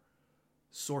for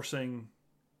sourcing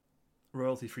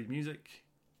royalty-free music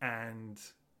and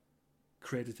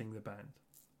crediting the band.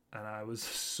 And I was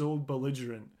so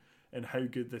belligerent in how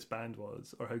good this band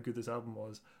was, or how good this album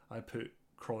was, I put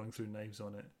Crawling Through Knives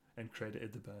on it and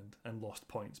credited the band and lost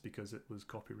points because it was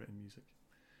copywritten music.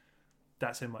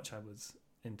 That's how much I was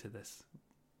into this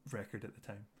record at the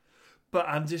time. But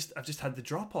I've just had the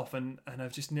drop off, and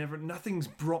I've just nothing's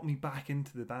brought me back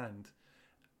into the band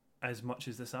as much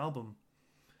as this album.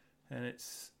 And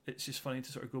it's just funny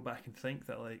to sort of go back and think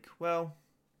that, like, well,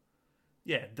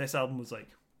 yeah, this album was like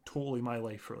totally my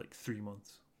life for like 3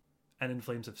 months. And In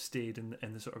Flames have stayed in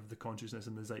the sort of the consciousness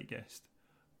and the zeitgeist,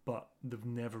 but they've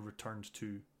never returned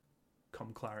to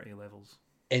Come Clarity levels.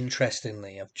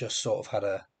 Interestingly, I've just sort of had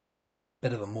a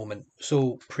bit of a moment.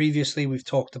 So previously we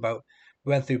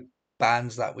went through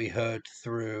bands that we heard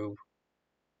through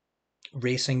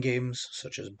racing games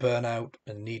such as Burnout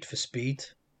and Need for Speed.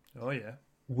 Oh yeah.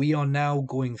 We are now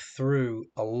going through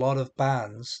a lot of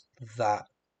bands that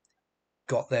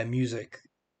got their music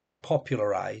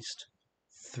popularized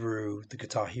through the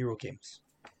Guitar Hero games.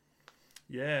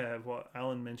 Yeah,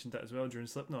 Alan mentioned that as well during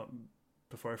Slipknot,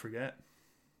 before I forget.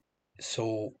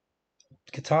 So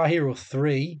Guitar Hero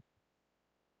 3,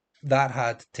 that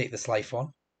had Take This Life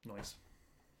On. Nice.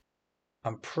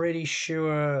 I'm pretty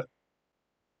sure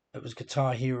it was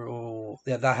Guitar Hero.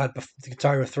 Yeah, that had the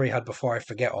Guitar Hero 3 had Before I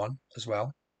Forget on as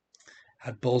well.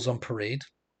 Had Bulls on Parade.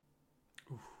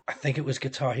 Ooh. I think it was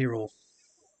Guitar Hero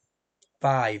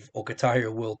 5 or Guitar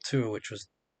Hero World Tour, which was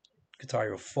Guitar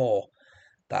Hero 4,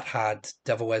 that had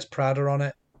Devil Wears Prada on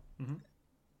it.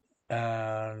 Mm-hmm.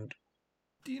 And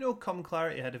do you know Come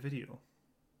Clarity had a video?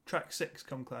 Track 6,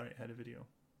 Come Clarity, had a video.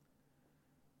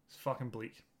 It's fucking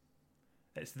bleak.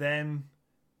 It's them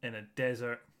in a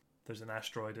desert. There's an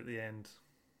asteroid at the end.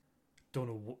 Don't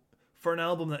know for an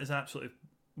album that is absolutely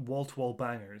wall-to-wall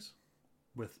bangers,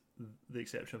 with the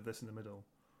exception of this in the middle.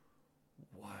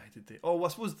 Why did they? Oh, I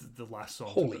suppose the last song.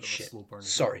 Holy shit!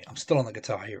 Sorry, I'm still on the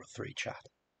Guitar Hero 3 chat.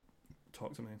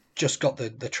 Talk to me. Just got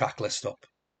the track list up.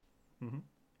 Mm-hmm.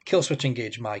 Killswitch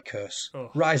Engage, My Curse.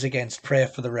 Oh. Rise Against, Prayer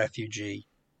for the Refugee.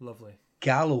 Lovely.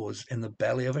 Gallows, In the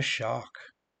Belly of a Shark.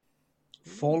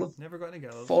 Never got any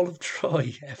gallows. Fall of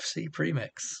Troy FC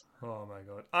premix. Oh my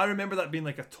god. I remember that being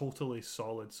like a totally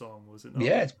solid song, was it not?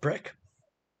 Yeah, it's brick.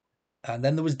 And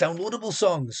then there was downloadable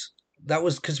songs. That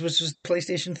was because it was just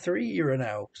PlayStation 3 era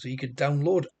now, so you could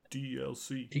download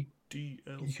DLC. DLC.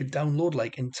 you could download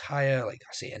like entire, like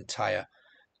I say entire,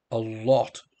 a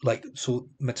lot. Like, so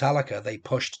Metallica, they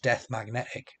pushed Death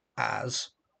Magnetic as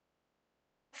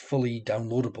fully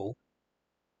downloadable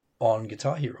on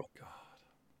Guitar Hero God.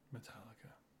 Metallica.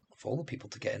 for all the people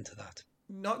to get into that.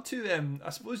 Not to I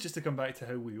suppose just to come back to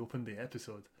how we opened the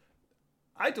episode,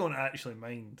 I don't actually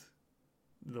mind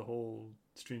the whole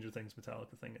Stranger Things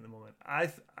Metallica thing at the moment.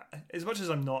 As much as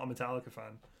I'm not a Metallica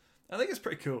fan, I think it's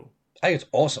pretty cool. I think it's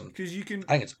awesome. Because you can,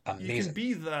 I think it's amazing. You can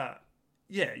be that,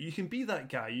 yeah, you can be that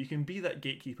guy. You can be that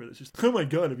gatekeeper that's just, oh my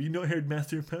god, have you not heard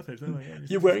Master of Puppets? Oh my god,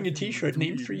 you're wearing a t-shirt,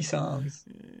 name 3 songs.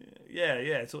 Yeah,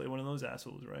 totally one of those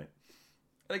assholes, right?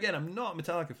 And again, I'm not a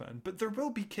Metallica fan, but there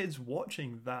will be kids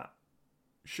watching that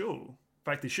show. In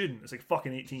fact, they shouldn't. It's like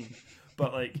fucking 18.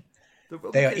 But like,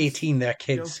 they are 18. They're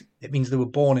kids. It means they were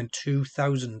born in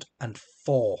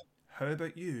 2004. How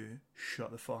about you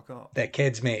shut the fuck up? They're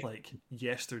kids, mate. Like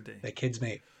yesterday. They're kids,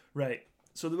 mate. Right.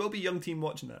 So there will be young team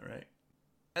watching that, right?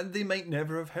 And they might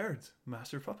never have heard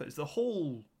Master of Puppets. The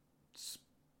whole...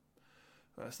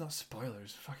 it's not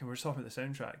spoilers. Fucking, we're just talking about the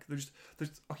soundtrack.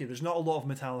 There's not a lot of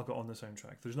Metallica on the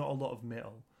soundtrack. There's not a lot of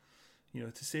metal. You know,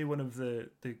 to say one of the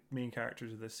main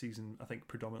characters of this season, I think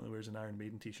predominantly wears an Iron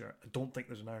Maiden t-shirt. I don't think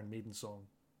there's an Iron Maiden song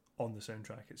on the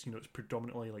soundtrack. It's, you know, it's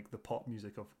predominantly like the pop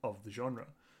music of the genre,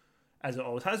 as it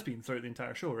always has been throughout the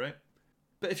entire show, right?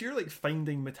 But if you're like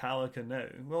finding Metallica now,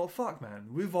 well, fuck, man,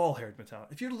 we've all heard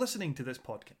Metallica. If you're listening to this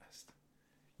podcast,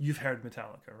 you've heard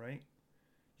Metallica, right?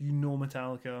 You know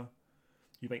Metallica.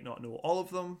 You might not know all of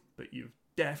them, but you've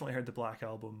definitely heard the Black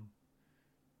Album,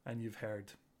 and you've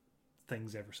heard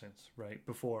things ever since, right?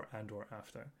 Before and or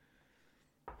after.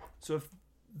 So if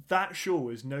that show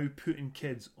is now putting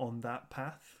kids on that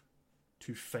path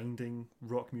to finding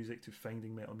rock music, to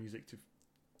finding metal music,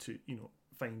 to you know,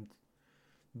 find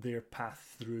their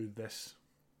path through this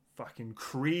fucking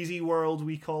crazy world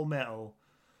we call metal,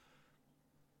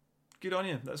 good on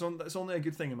you. That's only a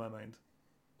good thing in my mind.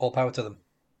 All power to them.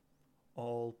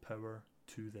 All power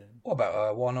to them. What about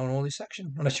our one and only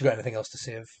section? Unless you've got anything else to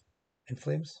say of In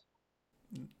Flames?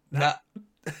 Nah.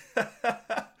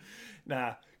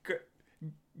 Nah.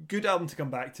 Good album to come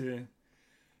back to.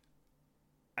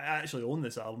 I actually own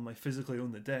this album. I physically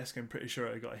own the disc. I'm pretty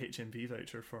sure I got a HMV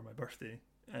voucher for my birthday,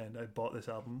 and I bought this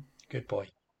album. Good boy.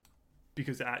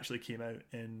 Because it actually came out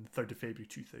in 3rd of February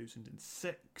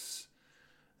 2006,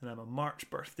 and I'm a March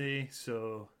birthday,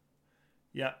 so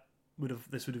yeah,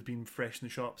 this would have been fresh in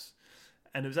the shops.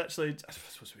 And it was actually, I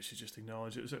suppose we should just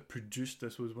acknowledge it was produced.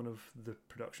 This was one of the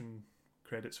production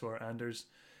credits for Anders,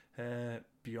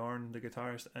 Bjorn, the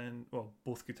guitarist, and well,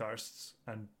 both guitarists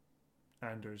and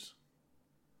Anders.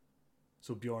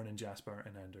 So Bjorn and Jasper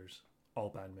and Anders, all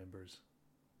band members,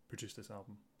 produced this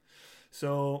album.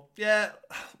 So yeah,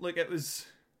 look, it's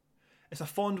a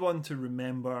fond one to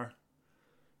remember.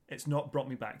 It's not brought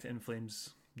me back to In Flames,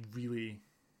 really.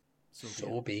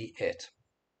 So be it.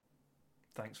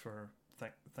 Thanks for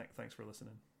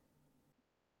listening.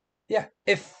 Yeah,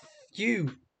 if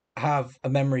you have a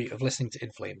memory of listening to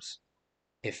In Flames,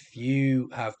 if you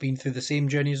have been through the same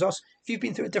journey as us, if you've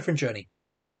been through a different journey,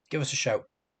 give us a shout.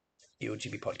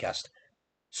 EOGB Podcast.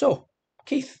 So,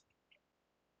 Keith,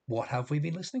 what have we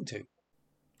been listening to?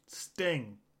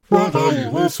 Sting. What are you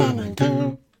listening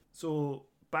to? So,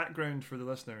 background for the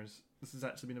listeners, this has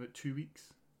actually been about 2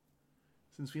 weeks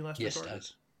since we last recorded. Yes, it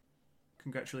has.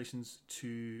 Congratulations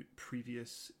to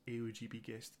previous AOGB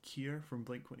guest Kier from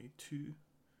Blink-182,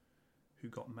 who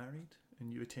got married,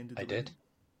 and you attended the I wedding. did.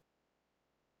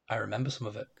 I remember some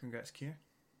of it. Congrats, Kier.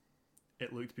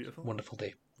 It looked beautiful. Wonderful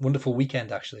day. Wonderful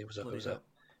weekend, actually. It was a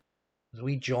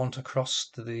wee jaunt across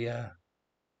to the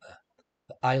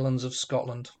islands of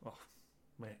Scotland. Oh,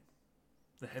 mate.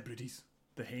 The Hebrides.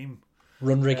 The Haim.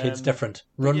 Runrig hits different.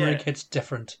 Runrig hits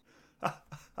different.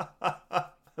 I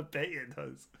bet it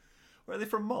does. Where are they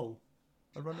from? Mull?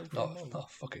 Not a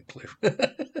fucking clue.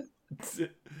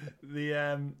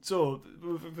 So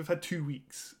we've had 2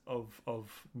 weeks of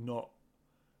not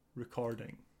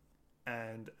recording,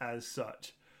 and as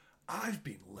such, I've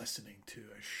been listening to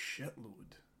a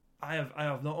shitload. I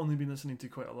have not only been listening to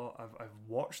quite a lot. I've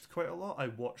watched quite a lot. I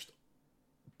watched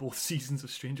both seasons of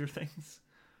Stranger Things,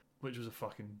 which was a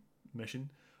fucking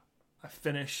mission. I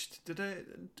finished. Did I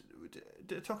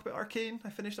talk about Arcane? I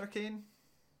finished Arcane.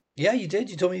 Yeah, you did.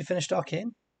 You told me you finished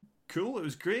Arcane. Cool. It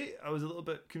was great. I was a little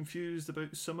bit confused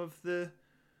about some of the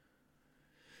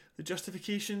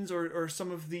justifications or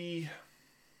some of the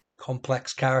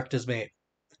Complex characters, mate.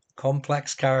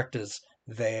 Complex characters.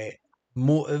 Their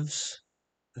motives,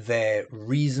 their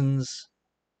reasons,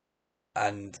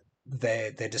 and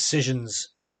their decisions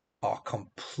are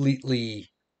completely.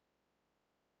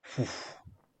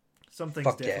 some things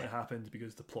Fuck definitely yeah. happened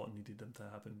because the plot needed them to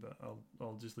happen, but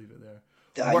I'll just leave it there.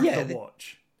 Worth Yeah, a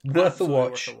watch. worth a Absolutely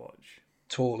watch. worth a watch.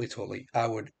 Totally. I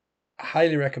would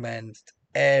highly recommend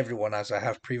everyone, as I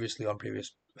have previously on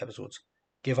previous episodes,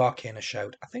 give Arcane a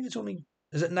shout. I think it's only,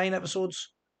 is it 9 episodes?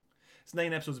 It's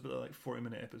 9 episodes, but they're like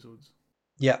 40-minute episodes.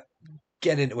 Yeah,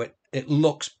 get into it. It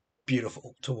looks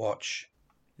beautiful to watch.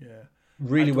 Yeah.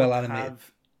 Really I well don't animated.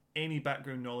 have any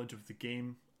background knowledge of the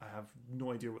game. I have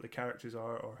no idea what the characters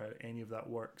are or how any of that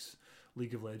works.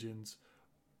 League of Legends.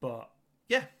 But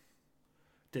yeah,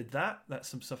 did that. That's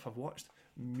some stuff I've watched.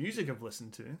 Music I've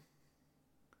listened to.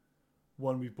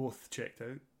 One we both checked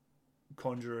out.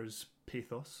 Conjurer's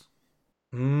Pathos.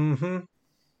 Mm-hmm.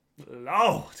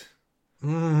 Loud!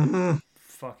 Mm-hmm.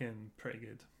 Fucking pretty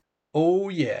good. Oh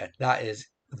yeah, that's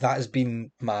been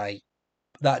a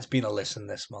listen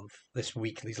this month, this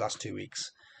week, these last 2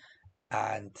 weeks,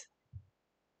 and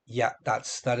yeah, that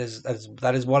is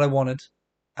what I wanted.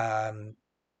 Pathos.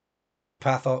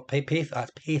 It's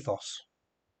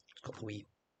got the wee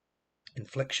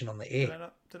inflection on the Did A. I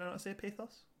not say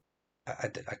Pathos? I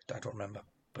don't remember.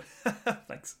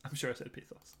 Thanks. I'm sure I said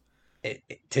Pathos.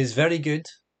 It is very good,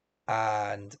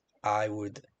 and I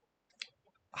would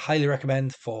highly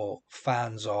recommend for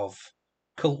fans of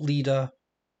Cult Leader,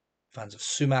 fans of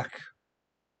Sumac.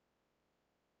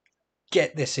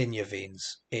 Get this in your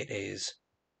veins. It is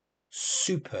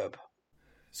superb.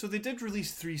 So they did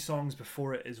release 3 songs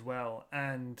before it as well,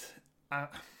 and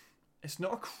it's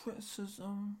not a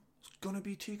criticism. It's gonna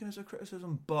be taken as a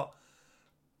criticism, but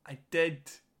I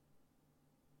did.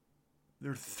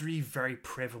 There are 3 very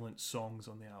prevalent songs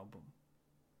on the album.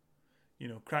 You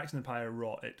know, Cracks in the Pyre,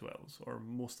 Rot, It Dwells, or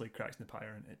mostly Cracks in the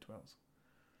Pyre and It Dwells.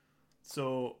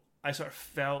 So I sort of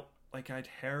felt like I'd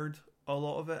heard a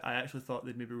lot of it. I actually thought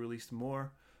they'd maybe released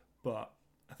more, but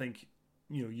I think,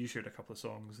 you know, you shared a couple of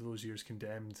songs. Those Years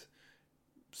Condemned,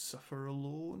 Suffer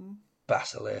Alone.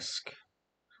 Basilisk.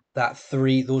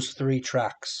 Those 3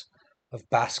 tracks of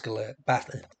Basilisk,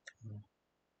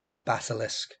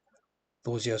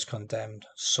 Those Years Condemned,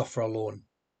 Suffer Alone.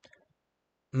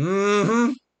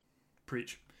 Mm-hmm.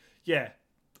 Preach. Yeah,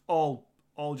 all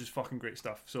just fucking great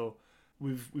stuff. So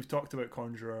we've talked about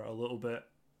Conjurer a little bit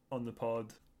on the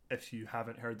pod. If you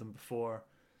haven't heard them before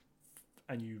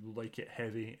and you like it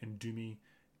heavy and doomy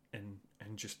and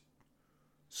just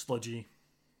sludgy,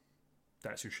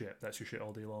 that's your shit. That's your shit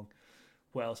all day long.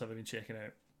 What else have I been checking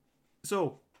out?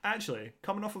 So, actually,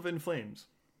 coming off of In Flames,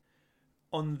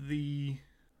 on the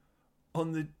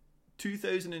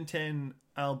 2010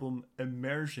 album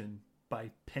Immersion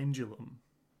by Pendulum.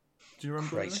 Do you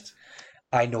remember Christ.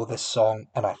 that? I know this song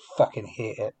and I fucking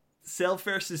hate it. Self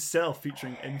versus Self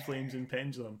featuring In Flames and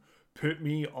Pendulum put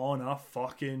me on a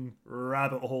fucking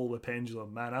rabbit hole with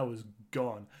Pendulum. Man, I was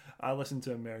gone. I listened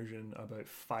to Immersion about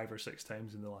 5 or 6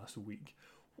 times in the last week.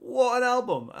 What an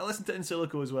album! I listened to In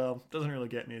Silico as well. Doesn't really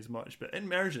get me as much, but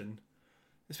Immersion,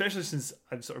 especially since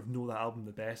I sort of know that album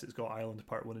the best, it's got Island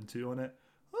Part 1 and 2 on it.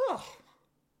 Oh,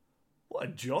 what a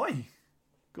joy!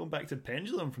 Going back to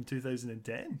Pendulum from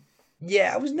 2010.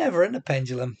 Yeah, I was never into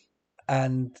Pendulum.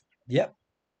 And, yep,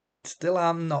 still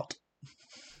am not.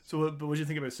 So, but what do you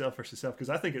think about Self versus Self? Because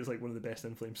I think it's like one of the best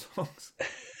In Flames songs.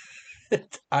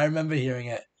 I remember hearing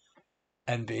it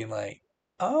and being like,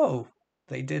 oh,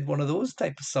 they did one of those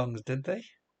type of songs, did they?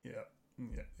 Yeah,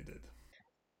 they did.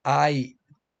 I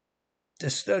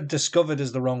discovered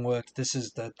is the wrong word.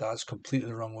 That's completely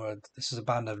the wrong word. This is a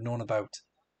band I've known about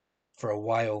for a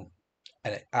while,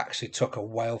 and it actually took a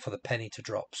while for the penny to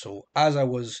drop. So as I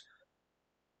was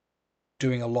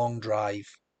doing a long drive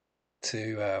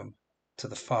to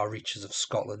the far reaches of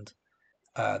Scotland,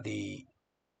 the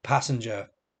passenger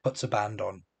puts a band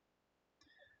on,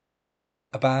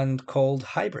 a band called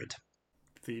Hybrid.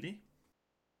 Theory?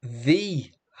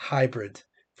 The Hybrid,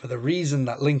 for the reason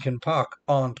that Linkin Park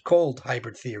aren't called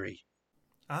Hybrid Theory.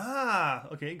 Ah,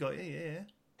 okay, got you, yeah.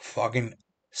 Fucking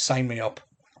sign me up.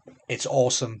 It's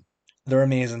awesome. They're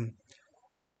amazing.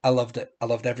 I loved it. I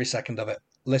loved every second of it.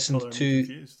 Listened Colour me to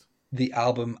confused. the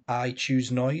album I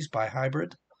Choose Noise by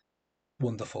Hybrid.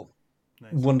 Wonderful.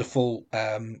 Nice. Wonderful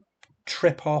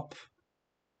trip hop.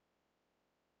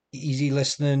 Easy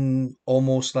listening,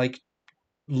 almost like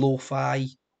lo-fi,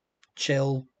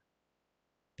 chill.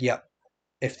 Yep.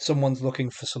 If someone's looking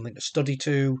for something to study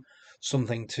to,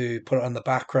 something to put on the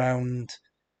background,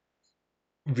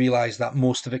 realised that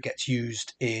most of it gets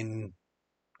used in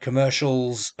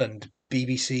commercials and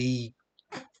BBC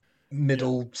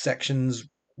middle sections,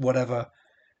 whatever.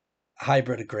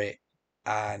 Hybrid are great.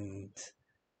 And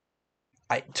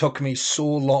it took me so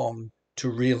long to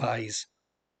realise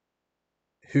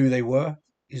who they were.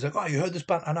 He's like, oh, you heard this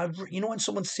band? And when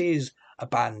someone says a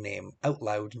band name out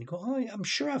loud and you go, oh, yeah, I'm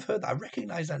sure I've heard that. I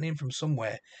recognise that name from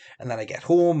somewhere. And then I get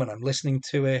home and I'm listening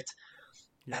to it.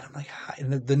 Yeah. And I'm like,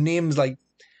 and the name's like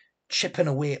chipping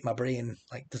away at my brain.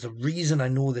 Like, there's a reason I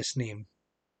know this name.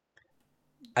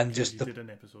 And just did an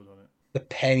episode on it. The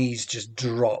pennies just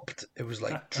dropped. It was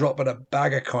like dropping a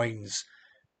bag of coins.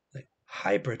 Like,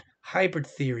 hybrid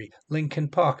theory, Linkin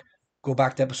Park. Go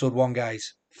back to episode 1,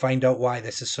 guys. Find out why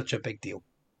this is such a big deal.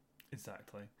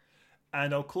 Exactly.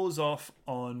 And I'll close off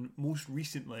on, most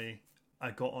recently,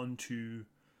 I got onto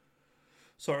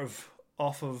sort of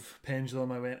off of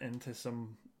Pendulum. I went into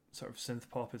some sort of synth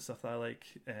pop and stuff that I like.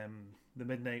 The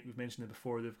Midnight, we've mentioned it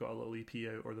before, they've got a little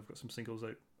EP out, or they've got some singles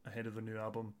out ahead of their new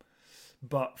album.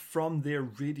 But from their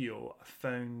radio, I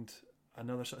found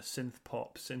another sort of synth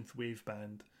pop, synth wave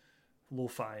band,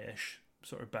 lo-fi-ish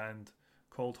sort of band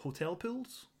called Hotel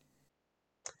Pools.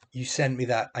 You sent me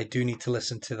that. I do need to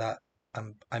listen to that.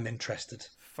 I'm interested.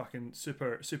 Fucking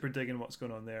super digging what's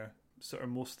going on there. Sort of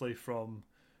mostly from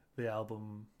the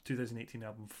album 2018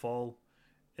 album Fall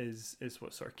is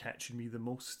what's sort of catching me the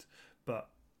most. But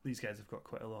these guys have got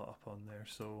quite a lot up on there.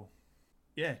 So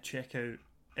yeah, check out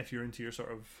if you're into your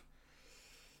sort of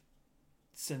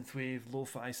synthwave,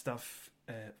 lo-fi stuff.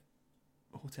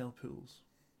 Hotel Pools.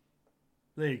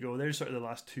 There you go. There's sort of the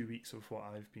last 2 weeks of what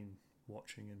I've been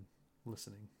watching and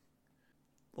listening.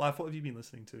 Laugh, what have you been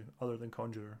listening to other than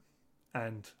Conjurer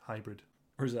and Hybrid?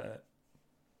 Or is that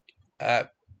it?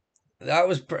 That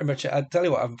was pretty much it. I tell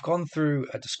you what,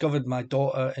 I discovered my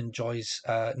daughter enjoys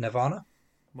Nirvana.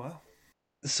 Wow.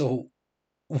 So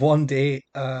one day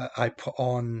I put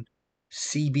on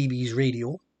CBeebies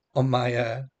radio on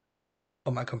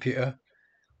my computer,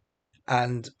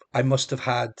 and I must have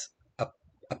had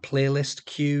a playlist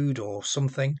queued or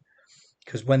something,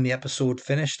 because when the episode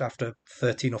finished after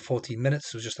 13 or 14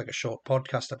 minutes, it was just like a short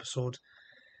podcast episode,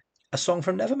 a song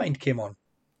from Nevermind came on.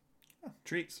 Oh,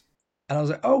 treats. And I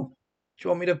was like, oh, do you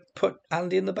want me to put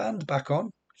Andy and the Band back on?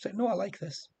 She's like, no, I like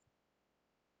this.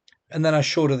 And then I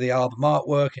showed her the album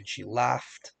artwork and she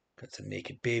laughed, because it's a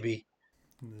naked baby.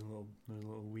 There's a little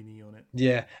weenie on it.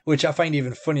 Yeah, which I find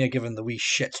even funnier given the wee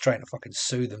shit's trying to fucking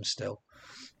sue them still.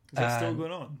 Is that still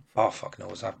going on? Oh, fuck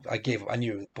knows. I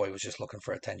knew the boy was just looking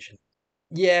for attention.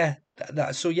 Yeah,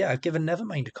 so yeah, I've given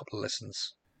Nevermind a couple of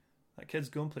listens. That kid's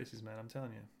going places, man, I'm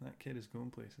telling you. That kid is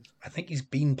going places. I think he's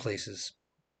been places.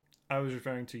 I was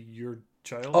referring to your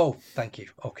child. Oh, thank you.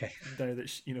 Okay. Now that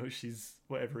she's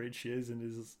whatever age she is and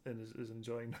is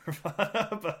enjoying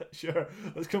Nirvana, but sure,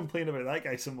 let's complain about that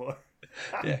guy some more.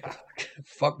 Yeah,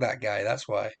 fuck that guy. That's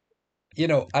why.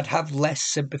 I'd have less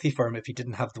sympathy for him if he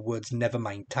didn't have the words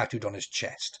Nevermind tattooed on his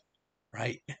chest,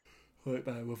 right? Look,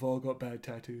 man, we've all got bad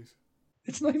tattoos.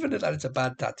 It's not even that it's a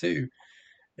bad tattoo.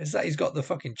 It's that he's got the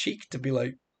fucking cheek to be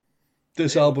like,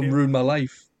 this album ruined my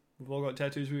life. We've all got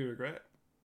tattoos we regret.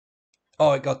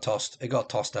 Oh, it got tossed. It got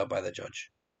tossed out by the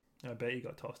judge. I bet he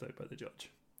got tossed out by the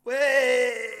judge.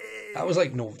 Way! That was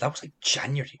like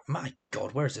January. My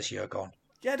God, where's this year gone?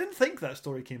 Yeah, I didn't think that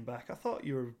story came back. I thought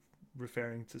you were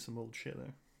referring to some old shit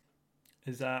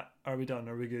there. Are we done?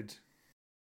 Are we good?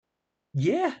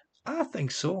 Yeah, I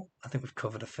think so. I think we've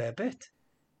covered a fair bit.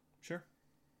 Sure.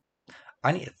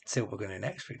 I need to say what we're going to do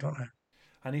next week, don't I?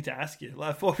 I need to ask you.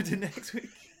 Look forward to next week.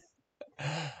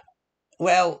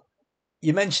 Well,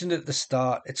 you mentioned it at the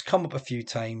start. It's come up a few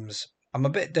times. I'm a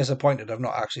bit disappointed I've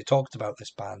not actually talked about this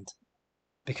band,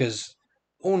 because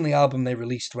only album they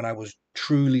released when I was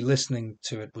truly listening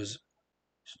to it was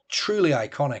truly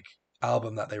iconic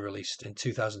album that they released in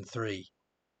 2003.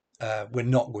 We're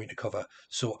not going to cover.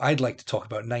 So I'd like to talk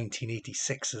about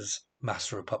 1986's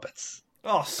Master of Puppets.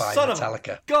 Oh, by son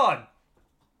Metallica. Of God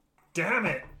damn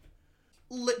it.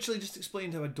 Literally just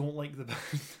explained how I don't like the band.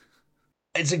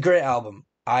 It's a great album.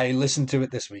 I listened to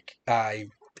it this week.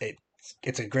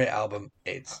 It's a great album.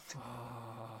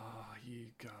 Oh, you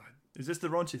God. Is this the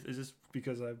raunchy? Is this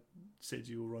because I said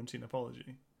you were raunchy an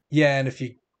apology? Yeah, and if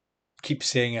you keep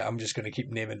saying it, I'm just going to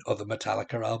keep naming other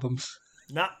Metallica albums.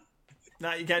 Nah,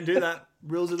 you can't do that.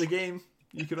 Rules of the game.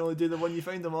 You can only do the one you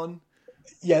found them on.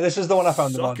 Yeah, this is the one I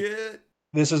found them on. Suck it.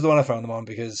 This is the one I found them on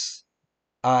because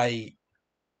I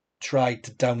tried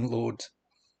to download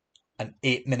an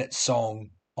 8-minute song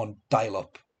on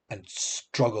dial-up and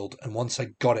struggled. And once I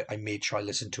got it, I made sure I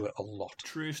listened to it a lot.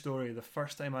 True story. The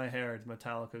first time I heard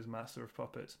Metallica's Master of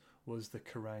Puppets was the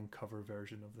Kerrang cover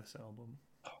version of this album.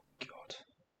 Oh God,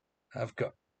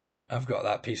 I've got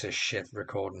that piece of shit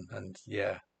recording, and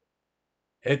yeah,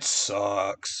 it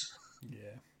sucks.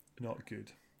 Yeah, not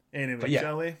good. Anyway, But yeah.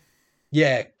 shall we?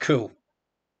 Yeah, cool.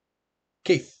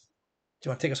 Keith, do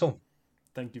you want to take us home?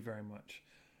 Thank you very much.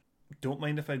 Don't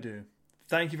mind if I do.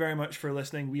 Thank you very much for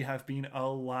listening. We have been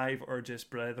Alive or Just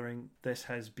Brethering. This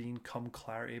has been Come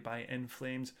Clarity by In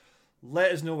Flames.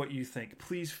 Let us know what you think.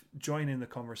 Please join in the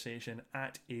conversation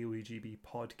at AOEGB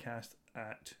Podcast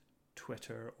at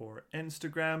Twitter or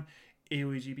Instagram.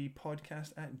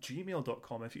 AOEGBpodcast at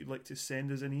gmail.com if you'd like to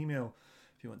send us an email.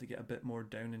 If you want to get a bit more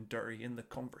down and dirty in the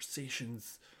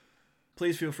conversations.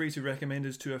 Please feel free to recommend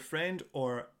us to a friend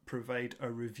or provide a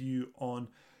review on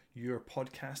your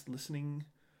podcast listening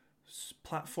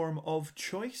platform of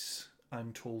choice.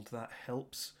 I'm told that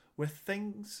helps with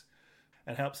things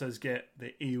and helps us get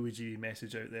the AOG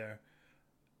message out there.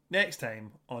 Next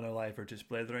time on Alive or Just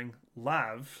Blethering,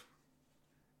 Lav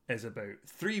is about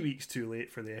 3 weeks too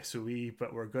late for the SOE,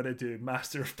 but we're going to do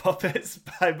Master of Puppets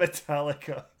by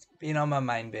Metallica. It's been on my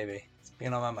mind, baby. It's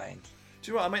been on my mind.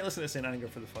 Do you know what? I might listen to Saint Anger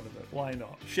for the fun of it. Why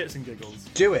not? Shits and giggles.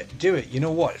 Do it. You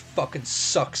know what? It fucking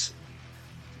sucks.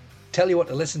 Tell you what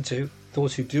to listen to.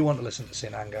 Those who do want to listen to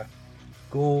Saint Anger,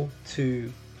 go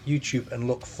to YouTube and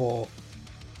look for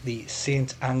the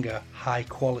Saint Anger high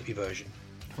quality version.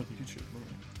 On YouTube,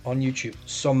 right? On YouTube.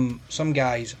 Some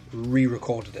guys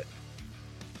re-recorded it.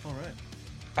 Alright.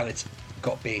 And it's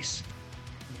got bass.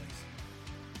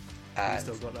 Nice. And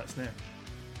Still got that snare.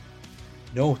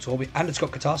 no, it's all and it's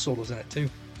got guitar solos in it too.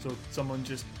 So someone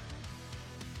just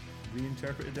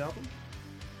reinterpreted the album?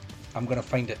 I'm going to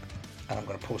find it and I'm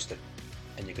going to post it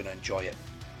and you're going to enjoy it.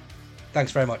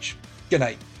 Thanks very much. Good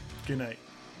night. Good night.